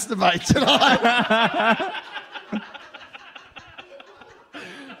able to masturbate tonight.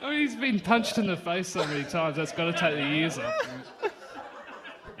 I mean, he's been punched in the face so many times, that's got to take the years off.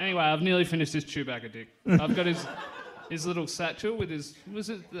 Anyway, I've nearly finished his Chewbacca dick. I've got his little satchel with his...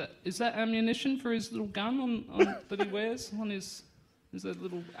 Is that ammunition for his little gun on that he wears on his... Is that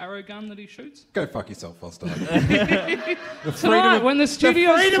little arrow gun that he shoots? Go fuck yourself, Fosdike. Tonight, when the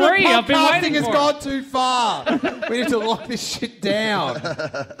studio's free, I've been waiting has for gone too far. We need to lock this shit down.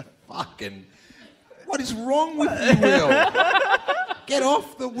 Fucking... What is wrong with you, Will? Get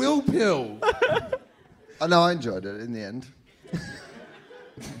off the Will pill. I know, I enjoyed it in the end.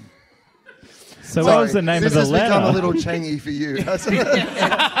 So what was the name of the This has become a letter? little changy for you, hasn't it?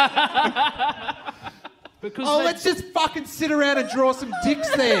 Because Let's just fucking sit around and draw some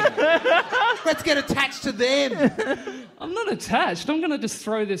dicks then. Let's get attached to them. I'm not attached. I'm going to just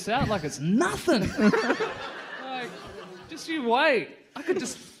throw this out like it's nothing. Like, just you wait. I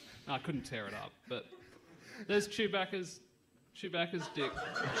couldn't tear it up, but there's Chewbacca's dick.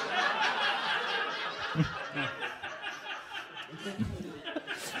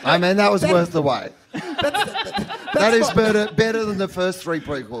 I mean, that was worth the wait. That is better than the first 3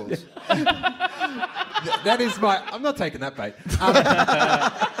 prequels. That is my... I'm not taking that bait.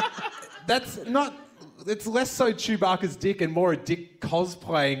 That's not... It's less so Chewbacca's dick and more a dick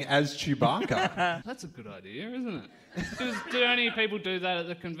cosplaying as Chewbacca. That's a good idea, isn't it? Do any people do that at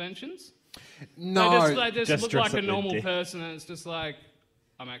the conventions? No. They just Just look dress like a up their normal dick. person and it's just like,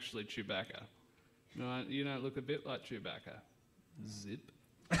 I'm actually Chewbacca. No, you don't look a bit like Chewbacca. Zip.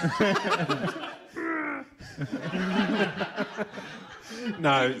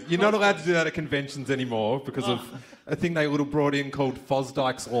 No, you're not allowed to do that at conventions anymore because of a thing they little brought in called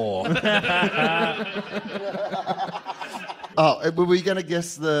Fosdike's Law. Were we going to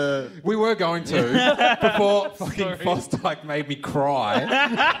guess the... We were going to before fucking Fosdike made me cry.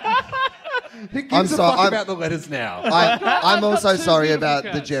 Who gives a fuck about the letters now? I'm also Two sorry beautiful about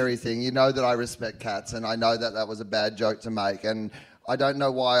the cats. Jerry thing. You know that I respect cats, and I know that that was a bad joke to make, and I don't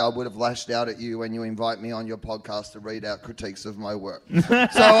know why I would have lashed out at you when you invite me on your podcast to read out critiques of my work. So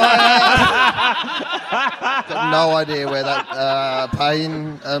I got no idea where that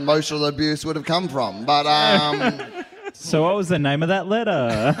pain, emotional abuse would have come from. But So what was the name of that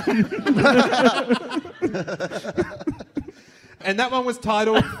letter? And that one was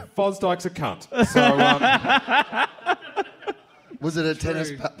titled Fosdike's a cunt. So was it a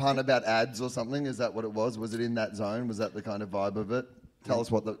tennis pun about ads or something? Is that what it was? Was it in that zone? Was that the kind of vibe of it? Tell us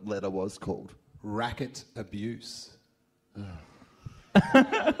what the letter was called. racket abuse.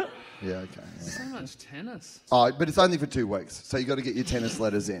 Yeah, okay. Yeah. So much tennis. Oh, but it's only for 2 weeks, so you got to get your tennis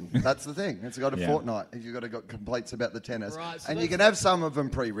letters in. That's the thing. It's got a fortnight if you've got complaints about the tennis. Right, so and you can have some of them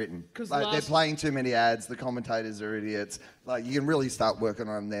pre-written. 'Cause Like, they're playing too many ads, the commentators are idiots. Like, you can really start working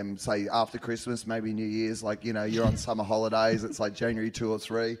on them, say, after Christmas, maybe New Year's. Like, you know, you're on summer holidays, it's like January 2 or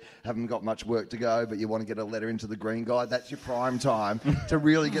 3, haven't got much work to go, but you want to get a letter into the Green Guide. That's your prime time to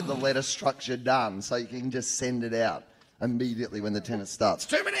really get the letter structure done, so you can just send it out immediately when the tennis starts.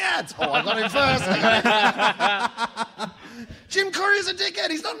 Too many ads! Oh, I got him first. Jim Courier's a dickhead.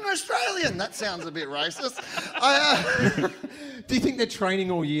 He's not an Australian. That sounds a bit racist. Do you think they're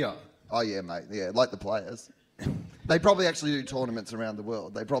training all year? Oh, yeah, mate. Yeah, like the players. They probably actually do tournaments around the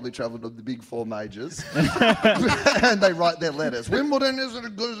world. They probably travel to the big 4 majors and they write their letters. Wimbledon isn't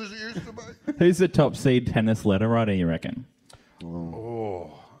as good as it used to be. Who's the top seed tennis letter writer, you reckon?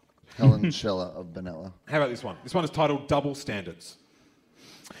 Helen Scheller of Benalla. How about this one? This one is titled Double Standards.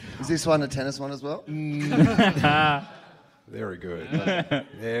 Is this one a tennis one as well? Very good.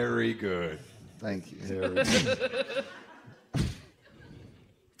 Very good. Thank you. Very good.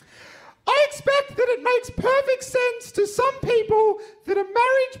 I expect that it makes perfect sense to some people that a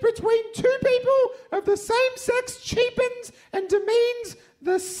marriage between 2 people of the same sex cheapens and demeans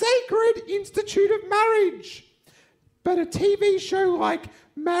the sacred institute of marriage. But a TV show like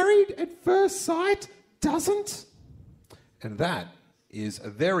Married at First Sight doesn't. And that is a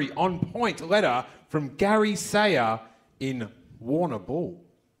very on-point letter from Gary Sayer in Warner Ball.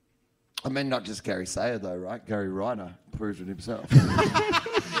 I mean, not just Gary Sayer, though, right? Gary Ryder proved it himself.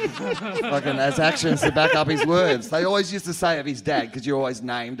 Fucking has actions to back up his words. They always used to say of his dad, because you're always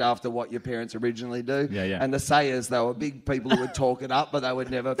named after what your parents originally do. Yeah, yeah. And the Sayers, they were big people who would talk it up, but they would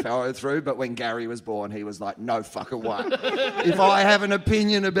never follow through. But when Gary was born, he was like, no fucking way. If I have an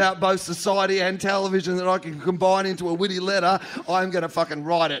opinion about both society and television that I can combine into a witty letter, I'm going to fucking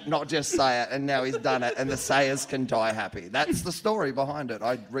write it, not just say it. And now he's done it, and the Sayers can die happy. That's the story behind it.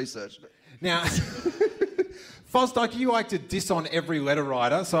 I researched it. Now, Fosdike, you like to diss on every letter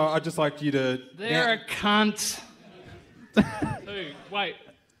writer, so I'd just like you to... They're a cunt. Who? Wait.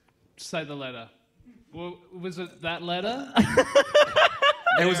 Say the letter. Well, was it that letter?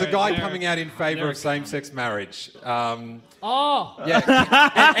 There was a guy They're- coming out in favour they're of same-sex marriage. Oh,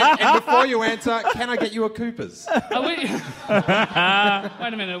 Yeah. And before you answer, can I get you a Cooper's? are we...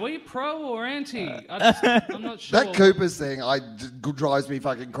 Wait a minute. Were you pro or anti? I'm not sure. That Cooper's thing drives me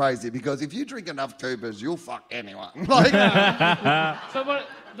fucking crazy, because if you drink enough Coopers, you'll fuck anyone. Like, So what?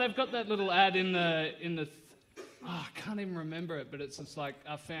 They've got that little ad in the. I can't even remember it, but it's just like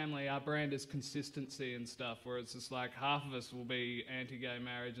our family, our brand is consistency and stuff, where it's just like half of us will be anti-gay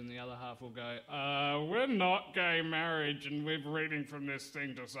marriage and the other half will go, we're not gay marriage, and we're reading from this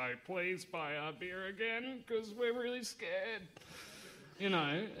thing to say, please buy our beer again, because we're really scared. You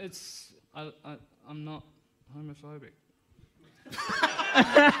know, it's... I'm not homophobic.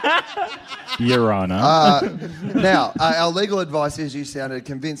 Your Honour. now, our legal advice is you sounded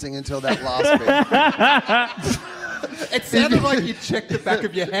convincing until that last bit. It sounded like you checked the back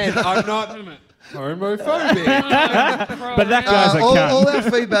of your head. I'm not homophobic. But that guy's a cunt. all our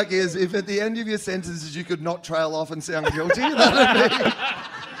feedback is, if at the end of your sentences you could not trail off and sound guilty, that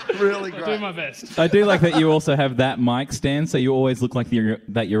would be really I'll do great. my best. I do like that you also have that mic stand, so you always look like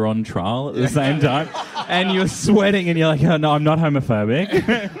you're on trial at the same time. And you're sweating and you're like, oh, no, I'm not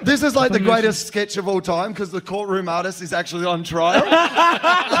homophobic. This is like the greatest sketch of all time, because the courtroom artist is actually on trial.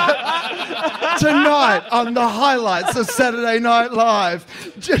 Tonight, on the highlights of Saturday Night Live,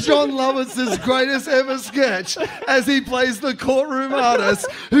 John Lovitz's greatest ever sketch as he plays the courtroom artist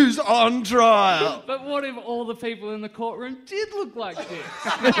who's on trial. But what if all the people in the courtroom did look like dicks?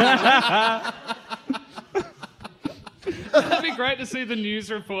 It'd be great to see the news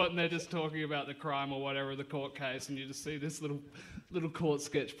report and they're just talking about the crime or whatever, the court case, and you just see this little court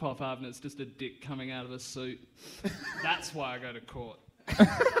sketch pop up and it's just a dick coming out of a suit. That's why I go to court.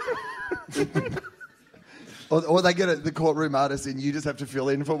 Or they get the courtroom artist and you just have to fill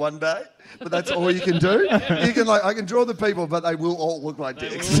in for one day. But that's all you can do. You can I can draw the people, but they will all look like They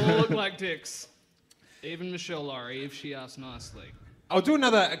dicks. will all look like dicks. Even Michelle Laurie, if she asks nicely. I'll do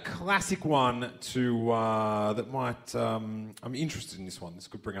another classic one to that might. I'm interested in this one. This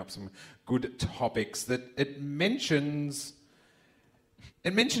could bring up some good topics. That it mentions.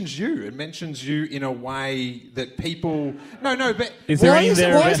 It mentions you. It mentions you in a way that people. No, but Is there any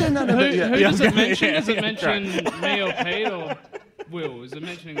there? Why is there none of Who, it? Yeah. who does it mention? yeah, Does it yeah, mention me or Pete or Will? Is it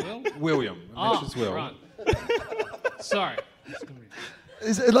mentioning Will? William. It mentions Will. Right. Sorry. It's gonna be-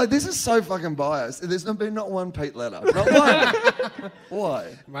 This is so fucking biased. There's been not one Pete letter. Not one.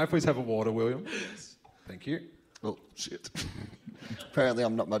 Why? May I please have a water, William? Thank you. Oh, shit. Apparently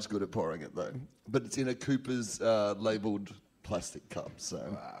I'm not much good at pouring it, though. But it's in a Cooper's labelled plastic cup,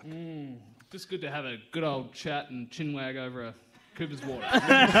 so... Just good to have a good old chat and chinwag over a Cooper's water.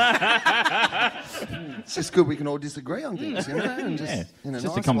 It's just good we can all disagree on things, you know? And just, Yeah, in a it's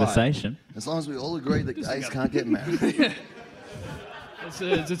just nice a conversation. way. As long as we all agree that gays can't get married.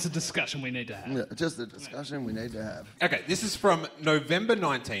 It's a discussion we need to have. Yeah, just a discussion we need to have. Okay, this is from November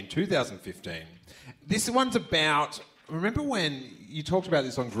 19, 2015. This one's about... Remember when you talked about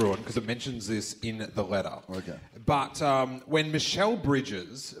this on Gruen, because it mentions this in the letter. Okay. But when Michelle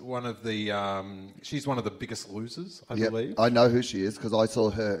Bridges, she's one of the biggest losers, I believe. I know who she is because I saw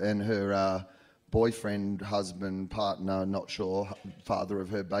her and her boyfriend, husband, partner, not sure, father of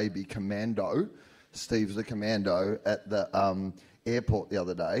her baby, Commando, Steve's the Commando, at the airport the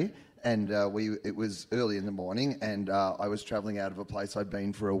other day. And it was early in the morning, and I was travelling out of a place I'd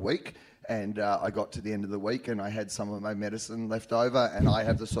been for a week. And I got to the end of the week and I had some of my medicine left over, and I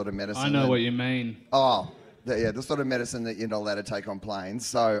have the sort of medicine... I know what you mean. Oh, the sort of medicine that you're not allowed to take on planes.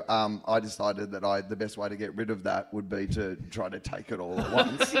 So I decided that the best way to get rid of that would be to try to take it all at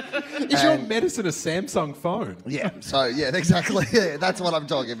once. Is your medicine a Samsung phone? Yeah, so, yeah, exactly. Yeah, that's what I'm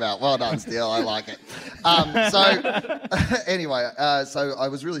talking about. Well done, Steele. I like it. Anyway, so I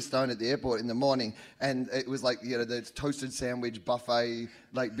was really stoned at the airport in the morning, and it was like, the toasted sandwich buffet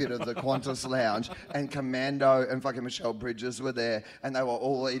like bit of the Qantas lounge, and Commando and fucking Michelle Bridges were there, and they were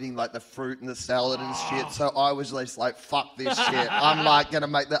all eating like the fruit and the salad and shit. So I was just like, fuck this shit. I'm like gonna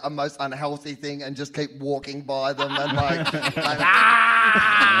make the most unhealthy thing and just keep walking by them and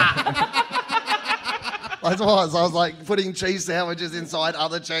I was like putting cheese sandwiches inside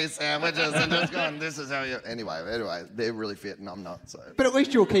other cheese sandwiches and just going, this is how you... Anyway, they're really fit and I'm not, so... But at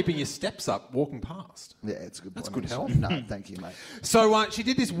least you're keeping your steps up walking past. Yeah, it's a good point. That's good health. No, thank you, mate. So she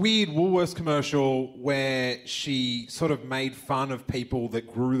did this weird Woolworths commercial where she sort of made fun of people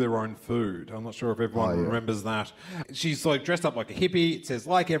that grew their own food. I'm not sure if everyone remembers that. She's like dressed up like a hippie. It says,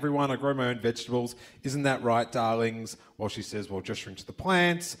 like everyone, I grow my own vegetables. Isn't that right, darlings? Well, she says, well, just rinse the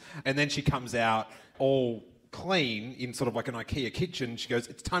plants. And then she comes out all clean in sort of like an IKEA kitchen. She goes,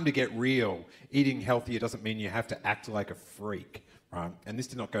 it's time to get real. Eating healthier doesn't mean you have to act like a freak, right? And this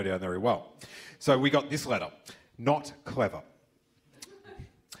did not go down very well. So we got this letter. Not clever.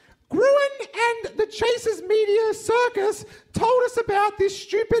 Gruen and the Chasers Media Circus told us about this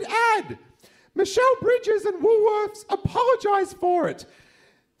stupid ad. Michelle Bridges and Woolworths apologised for it.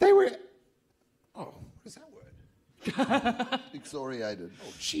 They were... Oh, what is that word? Excoriated.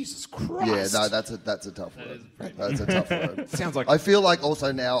 Oh, Jesus Christ. Yeah, no, that's a tough word. That's a tough word. Sounds like... I feel like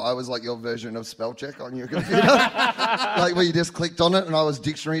also now I was like your version of spell check on your computer. Like where you just clicked on it and I was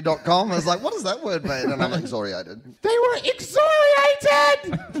dictionary.com. I was like, what does that word mean? And I'm excoriated. They were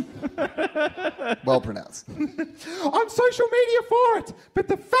excoriated! Well pronounced. On social media for it, but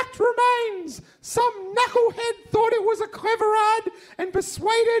the fact remains some knucklehead thought it was a clever ad and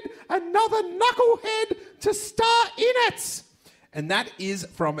persuaded another knucklehead to star in it. And that is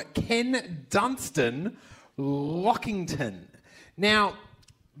from Ken Dunstan, Lockington. Now,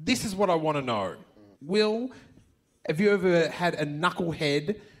 this is what I want to know. Will, have you ever had a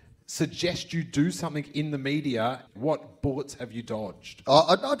knucklehead suggest you do something in the media? What bullets have you dodged?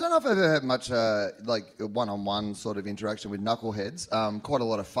 I don't know if I've ever had much like one-on-one sort of interaction with knuckleheads. Quite a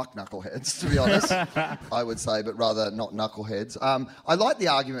lot of fuck knuckleheads, to be honest, I would say, but rather not knuckleheads. I like the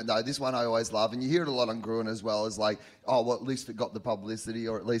argument, though. This one I always love, and you hear it a lot on Gruen as well, is like, oh, well, at least it got the publicity,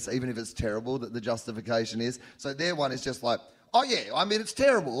 or at least, even if it's terrible, that the justification is. So their one is just like, oh, yeah, I mean, it's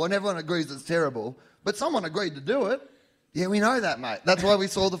terrible, and everyone agrees it's terrible, but someone agreed to do it. Yeah, we know that, mate. That's why we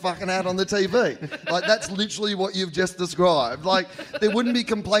saw the fucking ad on the TV. Like, that's literally what you've just described. Like, there wouldn't be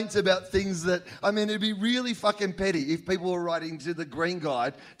complaints about things that... I mean, it'd be really fucking petty if people were writing to the Green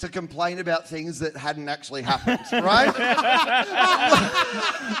Guide to complain about things that hadn't actually happened, right?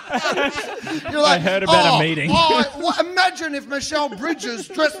 You're like, I heard about a meeting. Imagine if Michelle Bridges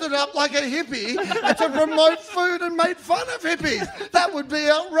dressed it up like a hippie to promote food and made fun of hippies. That would be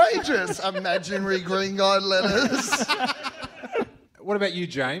outrageous. Imaginary Green Guide letters. What about you,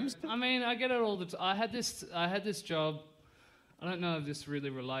 James? I mean, I get it all the time. I had this job. I don't know if this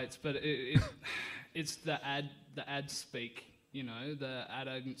really relates, but it's the ad speak. You know, the ad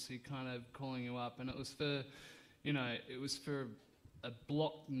agency kind of calling you up, and it was for a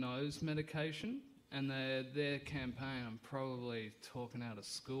blocked nose medication, and their campaign. I'm probably talking out of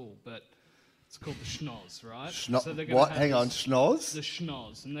school, but it's called the schnoz, right? So what? Hang on, schnoz? The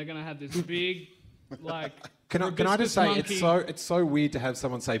schnoz, and they're going to have this big, like. Can I just say, it's so weird to have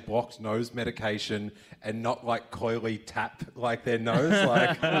someone say blocked nose medication and not like coyly tap like their nose.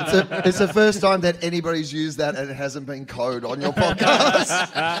 Like it's the first time that anybody's used that and it hasn't been code on your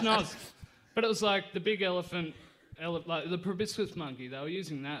podcast. No, but it was like the big elephant, like the proboscis monkey. They were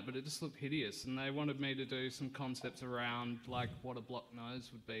using that, but it just looked hideous. And they wanted me to do some concepts around like what a blocked nose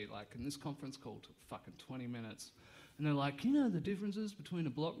would be like. And this conference call took fucking 20 minutes. And they're like, you know the differences between a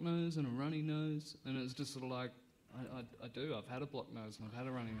blocked nose and a runny nose? And it's just sort of like, I do. I've had a blocked nose and I've had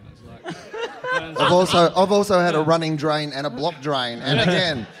a runny nose. Like, I've also had a running drain and a blocked drain. And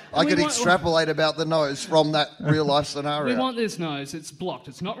again, I could extrapolate about the nose from that real life scenario. We want this nose. It's blocked.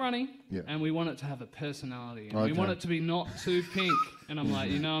 It's not runny. Yeah. And we want it to have a personality. And we want it to be not too pink. And I'm like,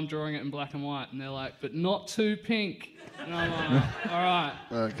 I'm drawing it in black and white. And they're like, but not too pink. And I'm like, all right.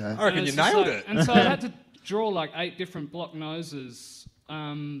 Okay. I reckon you nailed it. And so I had to draw like 8 different block noses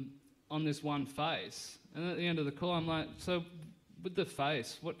on this one face. And at the end of the call, I'm like, so with the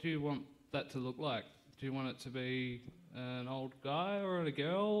face, what do you want that to look like? Do you want it to be an old guy or a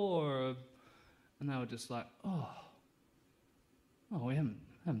girl And they were just like, oh, we haven't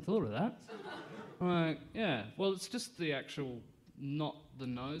thought of that. I'm like, yeah, well, it's just the actual, not the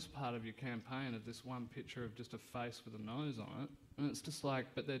nose part of your campaign of this one picture of just a face with a nose on it. And it's just like,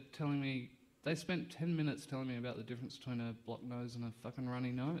 but they're telling me, they spent 10 minutes telling me about the difference between a blocked nose and a fucking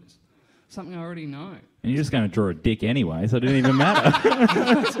runny nose. something I already know. And you're just going to draw a dick anyway, so it didn't even matter.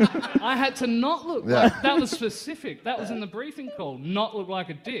 I had to not look Yeah. like... That was specific. That was in the briefing call. Not look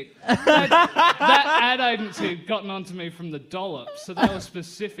like a dick. That ad agency had gotten onto me from the dollop, so they were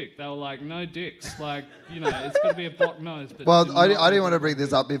specific. They were like, no dicks. Like, you know, it's got to be a block nose. But Well, I didn't want to bring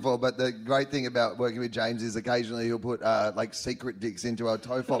this up before, but the great thing about working with James is occasionally he'll put like secret dicks into our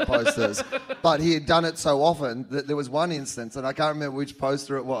TOEFOP posters. But he had done it so often that there was one instance, and I can't remember which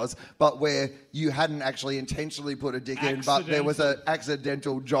poster it was, but where you hadn't actually intentionally put a dick in, but there was an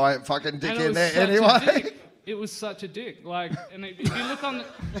accidental giant fucking dick And it in was there such a anyway. dick. It was such a dick. Like, and if you look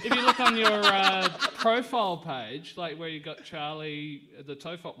on your profile page, like where you got Charlie, the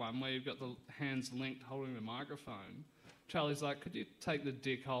TOEFOP one, where you've got the hands linked holding the microphone. Charlie's like, could you take the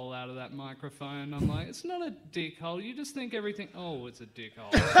dick hole out of that microphone? I'm like, it's not a dick hole. You just think everything. Oh, it's a dick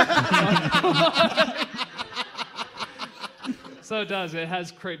hole. So it does. It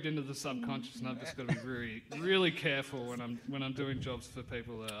has creeped into the subconscious, and I've just got to be really, really careful when I'm doing jobs for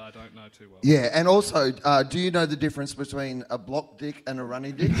people that I don't know too well. Yeah, and also, do you know the difference between a block dick and a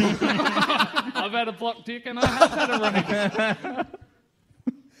runny dick? I've had a block dick, and I have had a running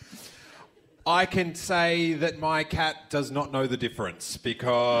dick. I can say that my cat does not know the difference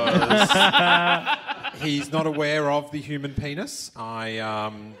because he's not aware of the human penis.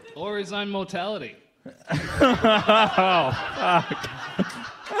 Or his own mortality.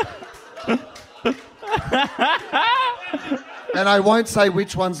 And I won't say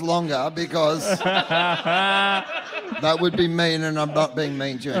which one's longer because that would be mean, and I'm not being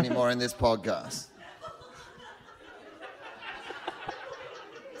mean to you anymore in this podcast.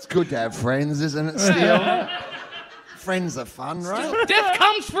 It's good to have friends, isn't it, Steele? Friends are fun, right? Death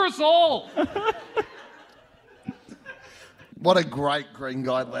comes for us all. What a great Green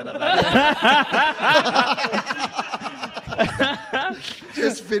Guide letter that is.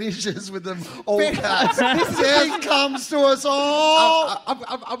 Just finishes with them all cats. Death comes to us all.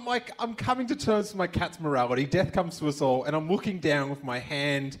 I'm coming to terms with my cat's morality. Death comes to us all, and I'm looking down with my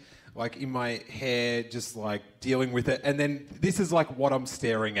hand like in my hair, just like dealing with it. And then this is like what I'm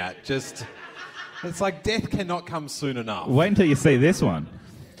staring at. Just, it's like death cannot come soon enough. Wait until you see this one.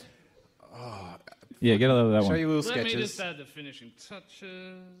 Yeah, get a load of that Show one. you little Let sketches. me just add the finishing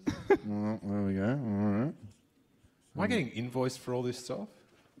touches. There we go. All right. Am I getting invoiced for all this stuff?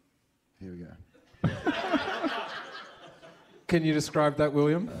 Here we go. Can you describe that,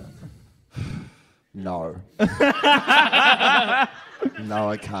 William? No. No,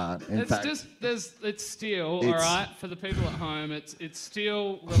 I can't. In fact, It's Steele, all It's- right, for the people at home. It's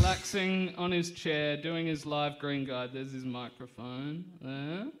Steele relaxing on his chair, doing his live Green Guide. There's his microphone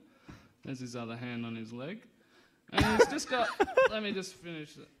there. There's his other hand on his leg. And he's just got, let me just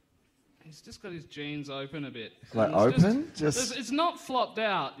finish it. He's just got his jeans open a bit. Like And it's open? Just- it's not flopped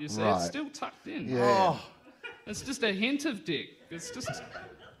out, you see. Right. It's still tucked in. yeah. It's just a hint of dick. It's just...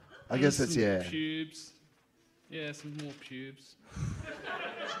 I guess it's, some yeah. Pubes. Yeah, some more pubes.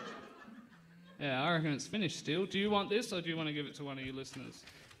 Yeah, I reckon it's finished still. Do you want this, or do you want to give it to one of your listeners?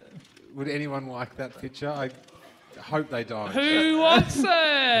 Would anyone like that picture? I hope they don't. Who wants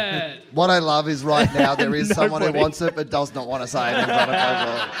it? What I love is right now there is someone who wants it but does not want to say it in front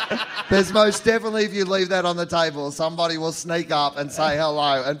of people. There's most definitely, if you leave that on the table, somebody will sneak up and say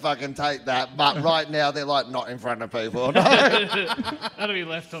hello and fucking take that. But right now they're like, not in front of people. No. That'll be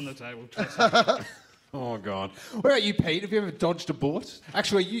left on the table. Trust me. Oh, God. What about you, Pete? Have you ever dodged a bullet?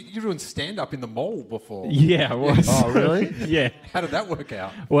 Actually, you were doing stand-up in the mall before. Yeah, I was. Oh, really? Yeah. How did that work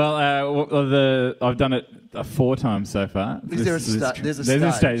out? Well, I've done it 4 times so far. Is there there's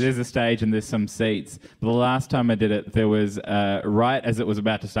a stage? There's a stage and there's some seats. But the last time I did it, there was right as we were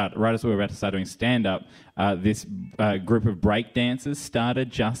about to start doing stand-up, this group of break dancers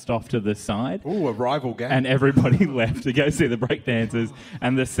started just off to the side. Ooh, a rival gang. And everybody left to go see the break dancers.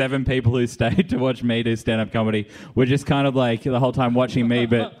 And the 7 people who stayed to watch me do stand-up comedy were just kind of like the whole time watching me,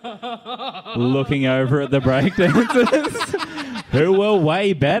 but looking over at the break dancers who were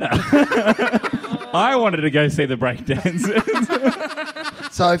way better. I wanted to go see the break dancers.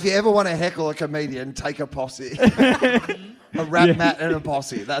 So if you ever want to heckle a comedian, take a posse. A rap mat and a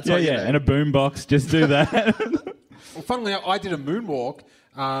posse. That's what you need. And a boombox. Just do that. Well, funnily, I did a moonwalk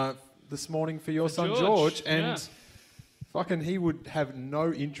this morning for your son George, and yeah. fucking he would have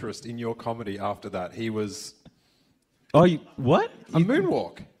no interest in your comedy after that. He was What? a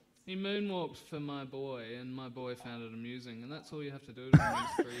moonwalk. He moonwalked for my boy, and my boy found it amusing, and that's all you have to do to amuse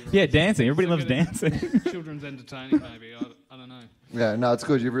 3-year-olds. Yeah, dancing. Everybody So loves good at dancing. Children's entertaining, maybe. I don't know. Yeah, no, it's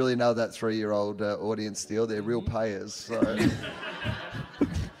good. You've really nailed that 3-year-old audience, Steele. They're real payers. So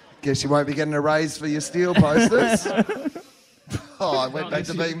guess you won't be getting a raise for your Steele posters. Oh, I went back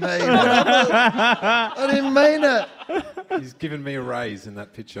to being me. I didn't mean it. He's given me a raise in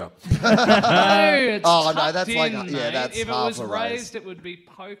that picture. No, it's Oh, no, tucked that's like- in, yeah, mate. that's If it half was a raise. raised, it would be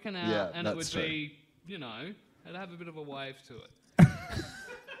poking out, Yeah, and it would that's true. be, it'd have a bit of a wave to it.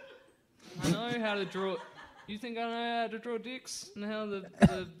 I know how to draw. You think I know how to draw dicks and how the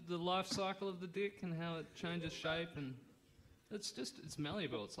life cycle of the dick and how it changes shape, and it's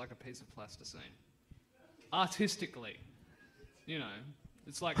malleable. It's like a piece of plasticine. Artistically,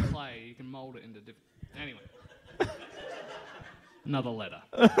 it's like clay. You can mould it into different. Anyway. Another letter.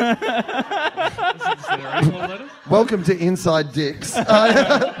 Is there any more letters? Welcome to Inside Dicks,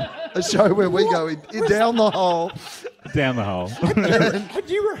 a show where we go down the hole. Down the hole. Had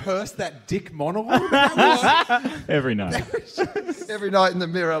you rehearsed that dick monologue? That was... Every night. Every night in the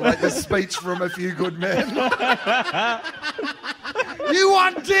mirror, like a speech from A Few Good Men. You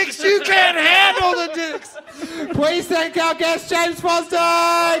want dicks? You can't handle the dicks. Please thank our guest, James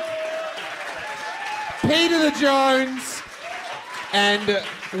Fosdike, Peter the Jones, and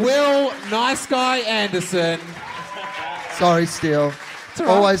Will Nice Guy Anderson. Sorry, Steele. all right.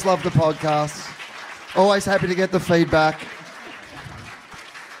 Always love the podcast. Always happy to get the feedback.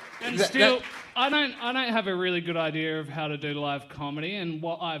 And still, I don't have a really good idea of how to do live comedy, and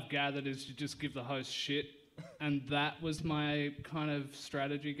what I've gathered is you just give the host shit, and that was my kind of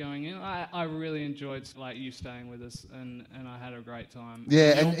strategy going in. I really enjoyed you staying with us, and I had a great time.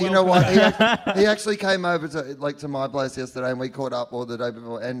 Yeah, You're and you know what? welcome. He actually came over to my place yesterday, and we caught up all the day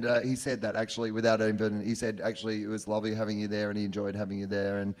before. And he said that actually, without even, he said actually it was lovely having you there, and he enjoyed having you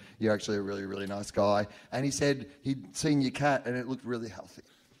there, and you're actually a really, really nice guy. And he said he'd seen your cat, and it looked really healthy.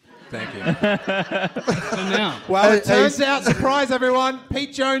 Thank you. So now, Well, it turns out, surprise everyone,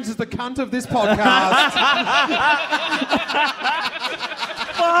 Pete Jones is the cunt of this podcast.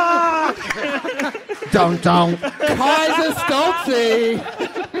 Don't. Kaiser Stolze.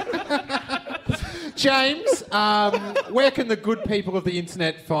 James, where can the good people of the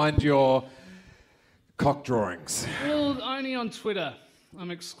internet find your cock drawings? well, only on Twitter. I'm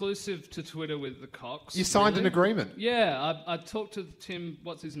exclusive to Twitter with the cocks. You signed an really. agreement. Yeah, I talked to Tim,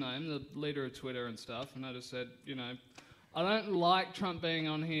 what's his name, the leader of Twitter and stuff, and I just said, I don't like Trump being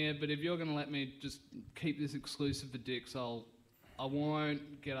on here, but if you're going to let me just keep this exclusive for dicks, I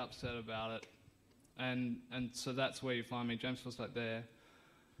won't get upset about it. And so that's where you find me, James Fosdike there.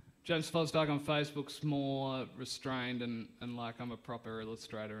 James Fosdike on Facebook's more restrained and like I'm a proper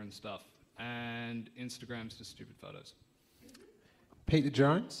illustrator and stuff. And Instagram's just stupid photos. Peter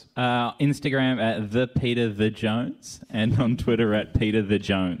Jones? Instagram at the Peter the Jones, and on Twitter at Peter the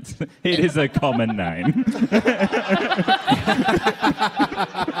Jones. It is a common name.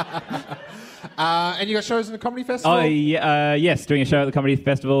 And you got shows in the comedy festival? Oh, yeah, yes, doing a show at the Comedy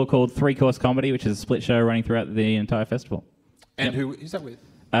Festival called Three Course Comedy, which is a split show running throughout the entire festival. And who is that with?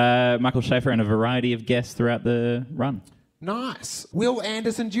 Michael Schaefer and a variety of guests throughout the run. Nice. Will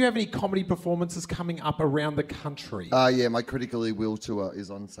Anderson, do you have any comedy performances coming up around the country? Yeah, my Critically Will tour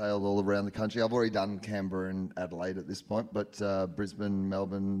is on sale all around the country. I've already done Canberra and Adelaide at this point, but Brisbane,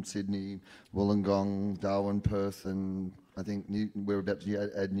 Melbourne, Sydney, Wollongong, Darwin, Perth, and I think we're about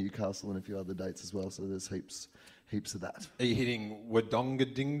to add Newcastle and a few other dates as well, so there's heaps of that. Are you hitting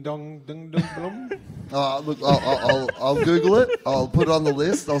Wodonga Ding Dong Ding Dong Blum? Look, I'll Google it. I'll put it on the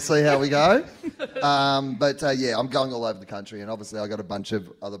list. I'll see how we go. Yeah, I'm going all over the country, and obviously I've got a bunch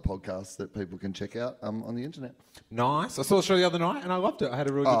of other podcasts that people can check out on the internet. Nice. I saw the show the other night and I loved it. I had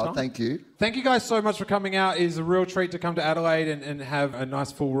a really good time. Thank you. Thank you guys so much for coming out. It is a real treat to come to Adelaide and have a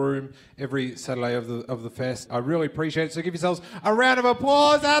nice full room every Saturday of the fest. I really appreciate it. So give yourselves a round of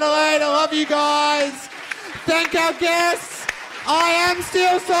applause, Adelaide. I love you guys. Thank our guests. I am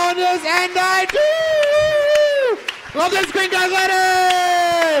Steele Saunders and I do love those Green Guys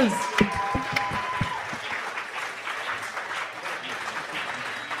letters.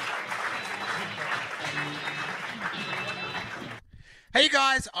 Hey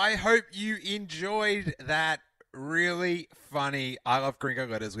guys, I hope you enjoyed that really funny I Love Gringo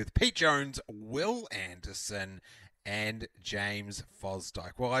Letters with Pete Jones, Will Anderson, and James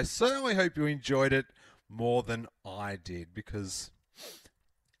Fosdike. Well, I certainly hope you enjoyed it more than I did, because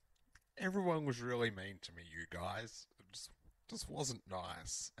everyone was really mean to me, you guys. It just wasn't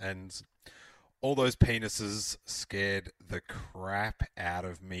nice. And all those penises scared the crap out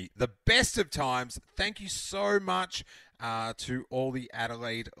of me. The best of times. Thank you so much to all the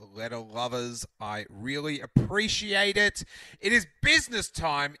Adelaide letter lovers. I really appreciate it. It is business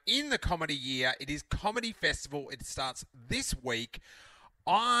time in the comedy year. It is Comedy Festival. It starts this week.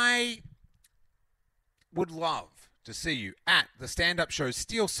 I would love to see you at the stand-up show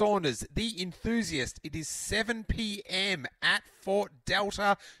Steel Saunders, The Enthusiast. It is 7 p.m. at Fort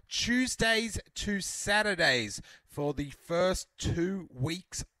Delta, Tuesdays to Saturdays for the first 2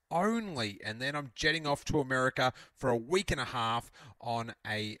 weeks only. And then I'm jetting off to America for a week and a half on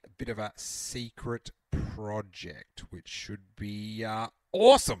a bit of a secret project, which should be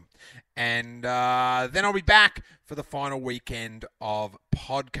awesome. And then I'll be back for the final weekend of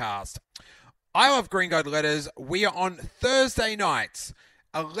podcast. I Love Gringo Letters. We are on Thursday nights,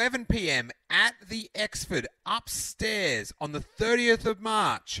 11 p.m. at the Exford upstairs on the 30th of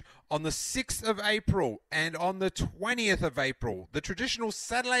March, on the 6th of April, and on the 20th of April. The traditional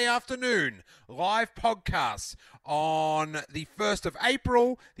Saturday afternoon live podcasts on the 1st of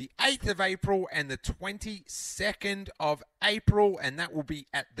April, the 8th of April, and the 22nd of April, and that will be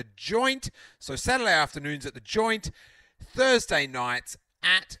at the Joint. So Saturday afternoons at the Joint, Thursday nights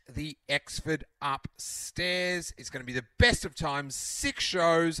at the Exford upstairs. It's going to be the best of times. 6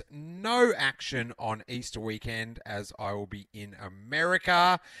 shows, no action on Easter weekend as I will be in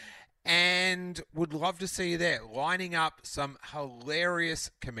America. And would love to see you there, lining up some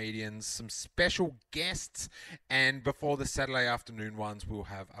hilarious comedians, some special guests, and before the Saturday afternoon ones, we'll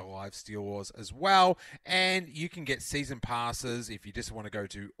have a live Steel Wars as well. And you can get season passes if you just want to go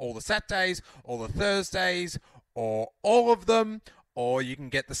to all the Saturdays, all the Thursdays, or all of them. Or you can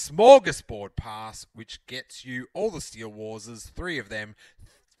get the Smorgasbord Pass, which gets you all the Steel Warses, 3 of them,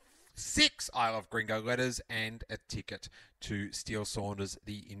 6 I Love Gringo Letters, and a ticket to Steel Saunders,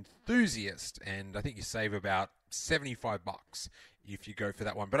 The Enthusiast. And I think you save about $75 if you go for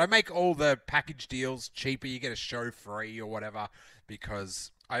that one. But I make all the package deals cheaper. You get a show free or whatever,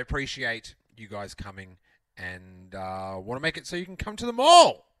 because I appreciate you guys coming and want to make it so you can come to them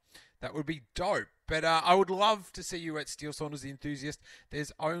all. That would be dope. But I would love to see you at Steel Saunders, The Enthusiast.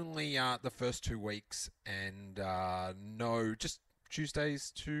 There's only the first 2 weeks and no, just Tuesdays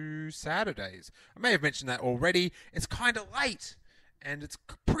to Saturdays. I may have mentioned that already. It's kind of late and it's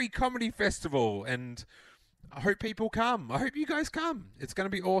pre-comedy festival and I hope people come. I hope you guys come. It's going to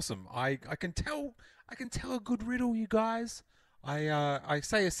be awesome. I can tell a good riddle, you guys. I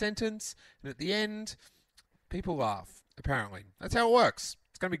say a sentence and at the end, people laugh, apparently. That's how it works.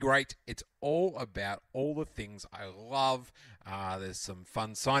 Going to be great. It's all about all the things I love. There's some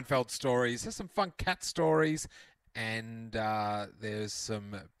fun Seinfeld stories. There's some fun cat stories. And there's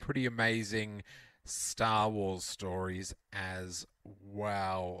some pretty amazing Star Wars stories as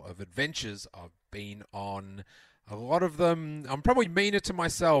well, of adventures I've been on. A lot of them, I'm probably meaner to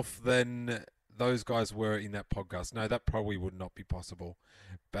myself than those guys were in that podcast. No, that probably would not be possible.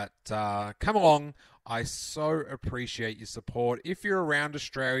 But come along. I so appreciate your support. If you're around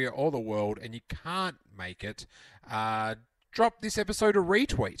Australia or the world and you can't make it, drop this episode a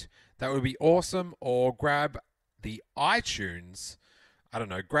retweet. That would be awesome. Or grab the iTunes. I don't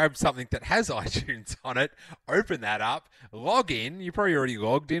know, grab something that has iTunes on it, open that up, log in. You probably already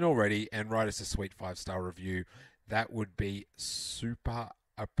logged in already, and write us a sweet 5-star review. That would be super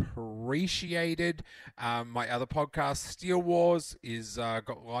appreciated. My other podcast, Steel Wars, is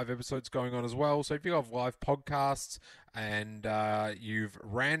got live episodes going on as well. So if you have live podcasts and you've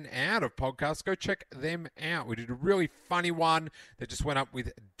ran out of podcasts, go check them out. We did a really funny one that just went up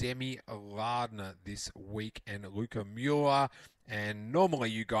with Demi Lardner this week and Luca Mueller. And normally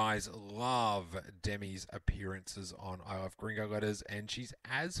you guys love Demi's appearances on I Love Gringo Letters, and she's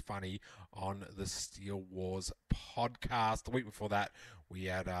as funny on the Steel Wars podcast. The week before that, we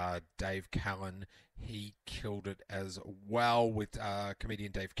had Dave Callan. He killed it as well with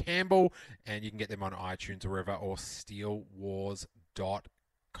comedian Dave Campbell, and you can get them on iTunes or wherever, or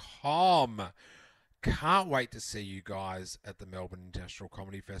steelwars.com. Can't wait to see you guys at the Melbourne International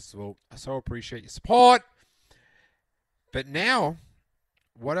Comedy Festival. I so appreciate your support. But now,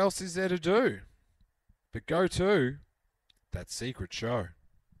 what else is there to do but go to that secret show?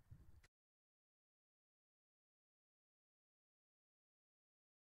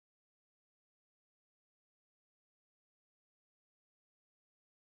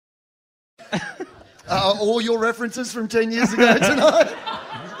 All your references from 10 years ago tonight?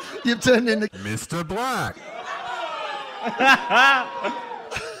 You've turned into Mr. Black.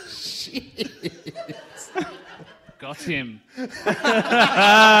 shit. Got him.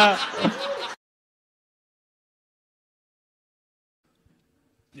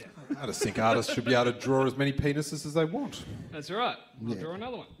 I just think artists should be able to draw as many penises as they want. That's right. I'll draw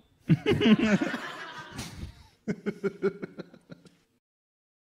another one.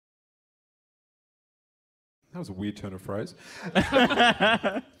 That was a weird turn of phrase.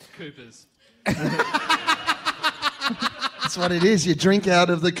 Coopers. That's what it is. You drink out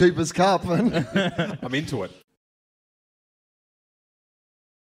of the Cooper's cup. And I'm into it.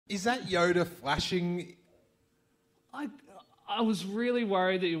 Is that Yoda flashing? I was really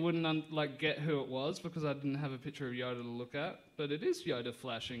worried that you wouldn't get who it was because I didn't have a picture of Yoda to look at. But it is Yoda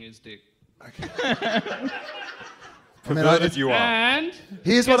flashing his dick. Perverted you are. And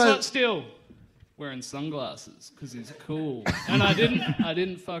Here's guess what I- what? Still wearing sunglasses because he's cool. And I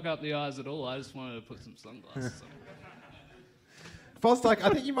didn't fuck up the eyes at all. I just wanted to put some sunglasses on. Fosdike, I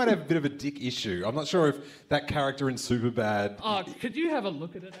think you might have a bit of a dick issue. I'm not sure if that character in Superbad... Oh, could you have a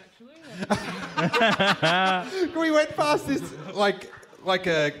look at it actually? We went past this, like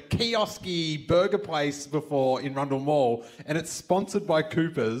a kiosk-y burger place before in Rundle Mall, and it's sponsored by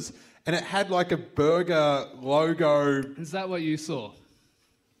Cooper's, and it had like a burger logo. Is that what you saw?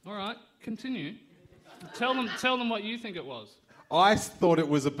 All right, continue. Tell them what you think it was. I thought it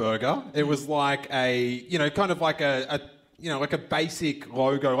was a burger. It was like a basic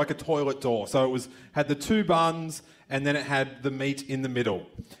logo, like a toilet door. So it had the two buns, and then it had the meat in the middle.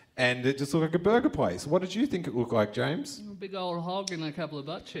 And it just looked like a burger place. What did you think it looked like, James? A big old hog and a couple of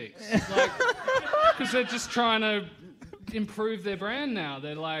butt cheeks. Because they're just trying to improve their brand now.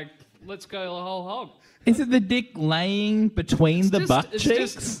 They're like, let's go the whole hog. Is it the dick laying between the butt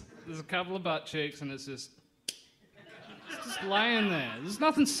cheeks? There's a couple of butt cheeks and it's just laying there. There's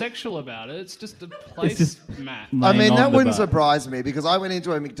nothing sexual about it. It's just a place mat. I mean, that wouldn't surprise. surprise me because I went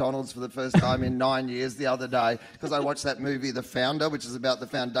into a McDonald's for the first time in 9 years the other day because I watched that movie, The Founder, which is about the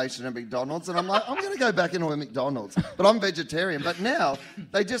foundation of McDonald's. And I'm like, I'm going to go back into a McDonald's. But I'm vegetarian. But now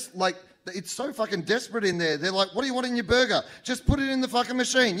they just it's so fucking desperate in there. They're like, what do you want in your burger? Just put it in the fucking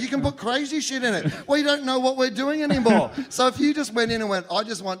machine. You can put crazy shit in it. We don't know what we're doing anymore. So if you just went in and went, I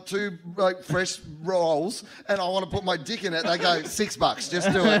just want 2 fresh rolls and I want to put my dick in it, they go, $6.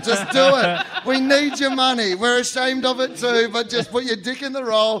 Just do it. Just do it. We need your money. We're ashamed of it too, but just put your dick in the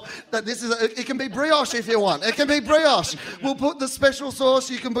roll. It can be brioche if you want. It can be brioche. We'll put the special sauce.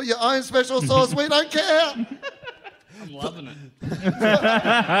 You can put your own special sauce. We don't care. I'm loving it.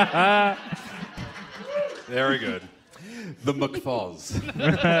 Very good. The McFoz.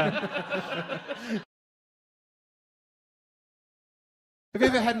 Have you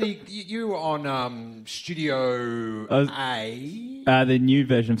ever had any... You were on Studio A. The new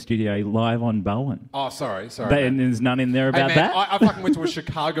version of Studio A live on Bowen. Oh, sorry. And there's none in there about Hey, man, that? I fucking went to a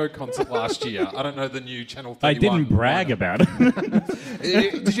Chicago concert last year. I don't know the new Channel 31. I didn't brag about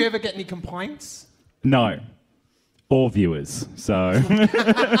it. Did you ever get any complaints? No. Or viewers, so...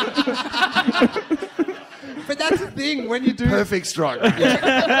 But that's the thing, when you do... Perfect strike.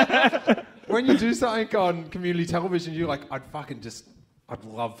 When you do something on community television, you're like, I'd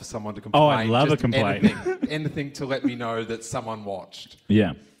love for someone to complain. Oh, I'd love Just a complaint. Anything to let me know that someone watched.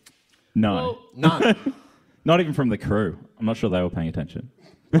 Yeah. No. Well, None. Not even from the crew. I'm not sure they were paying attention.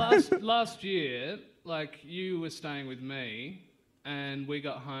 last year, you were staying with me, and we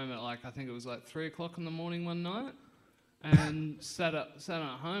got home at I think it was 3 o'clock in the morning one night, and sat at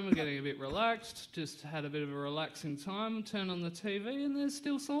home and getting a bit relaxed. Just had a bit of a relaxing time. Turned on the TV, and there's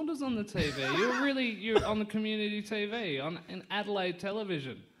still Saunders on the TV. You're on the community TV in Adelaide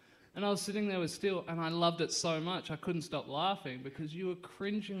television. And I was sitting there with Steele, and I loved it so much I couldn't stop laughing because you were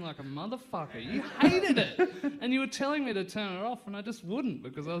cringing like a motherfucker. You hated it. And you were telling me to turn it off, and I just wouldn't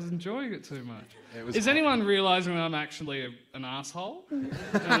because I was enjoying it too much. Is anyone realising that I'm actually an asshole?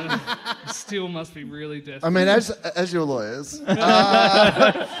 Steele must be really desperate. I mean, as your lawyers,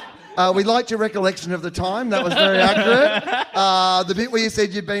 we liked your recollection of the time. That was very accurate. The bit where you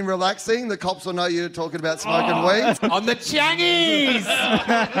said you'd been relaxing, the cops will know you're talking about smoking weed. On the Changies!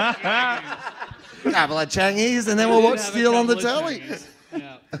 Couple of Changies, and then we'll watch Steel on the telly.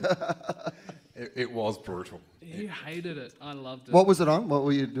 Yeah. It was brutal. You hated it. I loved it. What was it on? What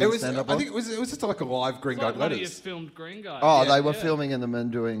were you doing stand-up on? I think it was just like a live Green Guide One of your Letters. filmed Green Guide. Oh, Yeah, they were yeah. filming in them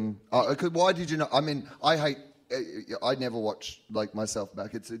and doing... why did you not... I mean, I hate... I never watch myself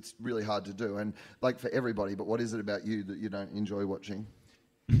back. It's really hard to do, and for everybody. But what is it about you that you don't enjoy watching?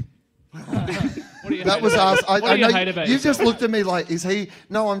 What do you That hate was about- us. What do you hate about You yourself? just looked at me like, is he?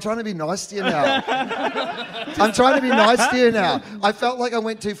 No, I'm trying to be nice to you now. I'm trying to be nice to you now. I felt like I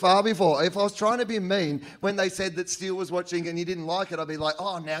went too far before. If I was trying to be mean when they said that Steele was watching and you didn't like it, I'd be like,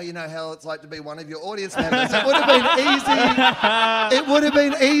 oh, now you know how it's like to be one of your audience members. It would have been easy. It would have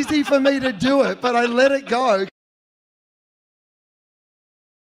been easy for me to do it, but I let it go.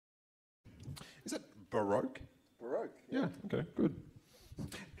 Is it Baroque? Baroque. Yeah, okay, good.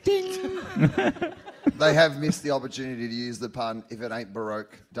 They have missed the opportunity to use the pun, if it ain't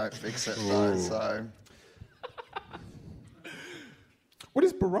Baroque, don't fix it. Though, so, What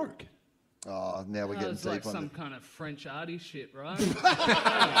is Baroque? now we're getting It's deep like on some it. kind of French arty shit, right?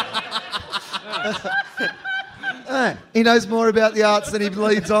 He knows more about the arts than he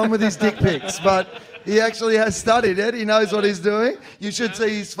leads on with his dick pics, but he actually has studied it. He knows what he's doing. You should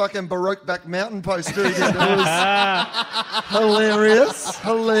see his fucking Baroque back mountain poster. It was hilarious.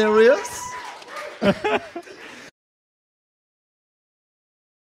 Hilarious.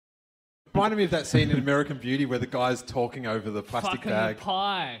 Reminded me of that scene in American Beauty where the guy's talking over the plastic Fucking bag. the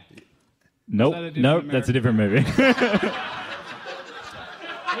pie. Nope, that's a different movie.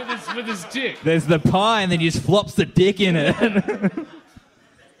 With his dick. There's the pie, and then he just flops the dick in it.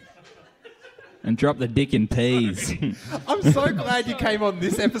 And drop the dick in peas. I'm so glad you came on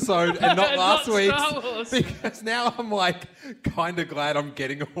this episode and not last Not week's. Star Wars. Because now I'm like kind of glad I'm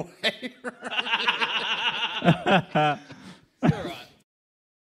getting away. It's all right.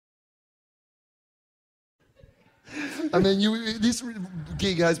 I mean, this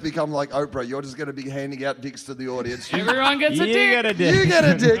gig has become like Oprah. You're just going to be handing out dicks to the audience. Everyone gets a You dick. got a dick. You get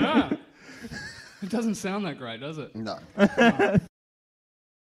a dick. Ah. It doesn't sound that great, does it? No. Does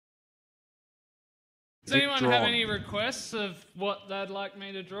anyone have drawn. any requests of what they'd like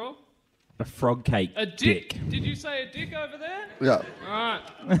me to draw? A frog cake. A dick. Did you say a dick over there? Yeah. All right.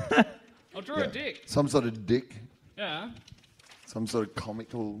 I'll draw a dick. Some sort of dick. Yeah. Some sort of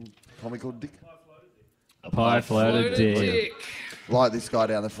comical dick. Pie floated dick. Like this guy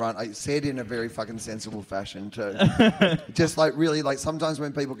down the front. I said in a very fucking sensible fashion too. Just like really, like sometimes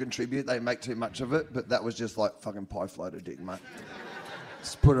when people contribute, they make too much of it. But that was just like fucking pie floated dick, mate.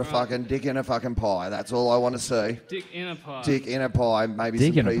 Just put a fucking dick in a fucking pie. That's all I want to see. Dick in a pie. Dick in a pie, maybe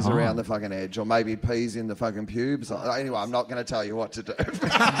Dick in some a peas pie. around the fucking edge, or maybe peas in the fucking pubes. Anyway, I'm not going to tell you what to do.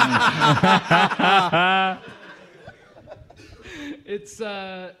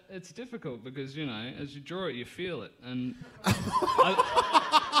 It's difficult because, you know, as you draw it, you feel it. And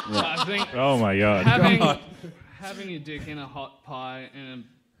I think Oh my god. having your dick in a hot pie and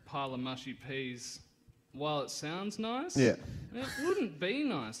a pile of mushy peas, while it sounds nice, Yeah. it wouldn't be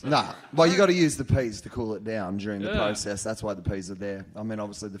nice. Nah. Well, you got to use the peas to cool it down during the Yeah. process. That's why the peas are there. I mean,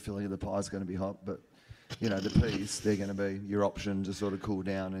 obviously the filling of the pie is going to be hot, but you know, the peas, they're going to be your option to sort of cool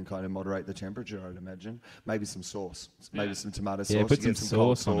down and kind of moderate the temperature, I'd imagine. Maybe some sauce, maybe Yeah. some tomato sauce. Yeah, put You get some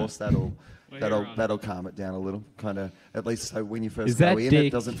cold sauce on it. That'll Well, you're on. that'll calm it down a little, kind of at least so when you first Is go that in, it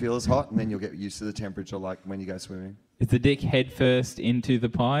dick- doesn't feel as hot, and then you'll get used to the temperature like when you go swimming. Is the dick head first into the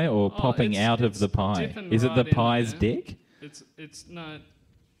pie or popping it's- out of it's the pie? dipping Is it the right in pie's there. dick? It's no.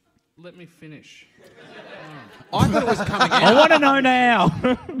 Let me finish. I thought it was coming I out. want to know now.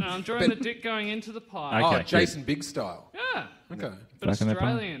 No, I'm drawing the dick going into the pie. Okay. Oh, Jason Biggs style. Yeah. Okay. But Back in the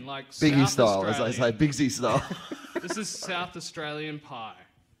pie. Australian, like Biggie South style, as they say, Australian. Bigsy style. This is South Australian pie.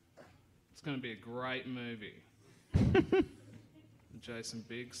 It's going to be a great movie. Jason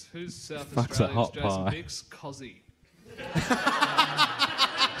Biggs. Who's South Fuck's a Australia's hot Jason pie. Biggs? Cozzy.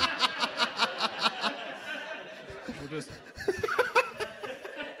 We'll just...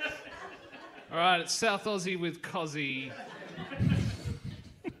 All right, it's South Aussie with Cozzy.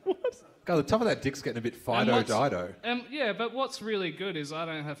 God, the top of that dick's getting a bit And what's- Fido-Dido. Yeah, but what's really good is I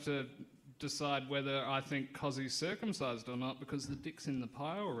don't have to decide whether I think Cozzy's circumcised or not because the dick's in the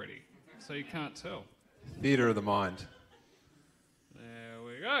pie already. So you can't tell. Theatre of the mind. There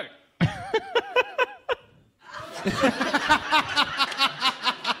we go.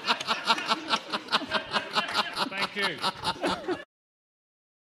 Thank you.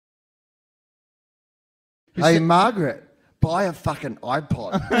 Hey, Margaret, buy a fucking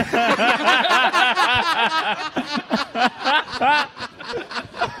iPod.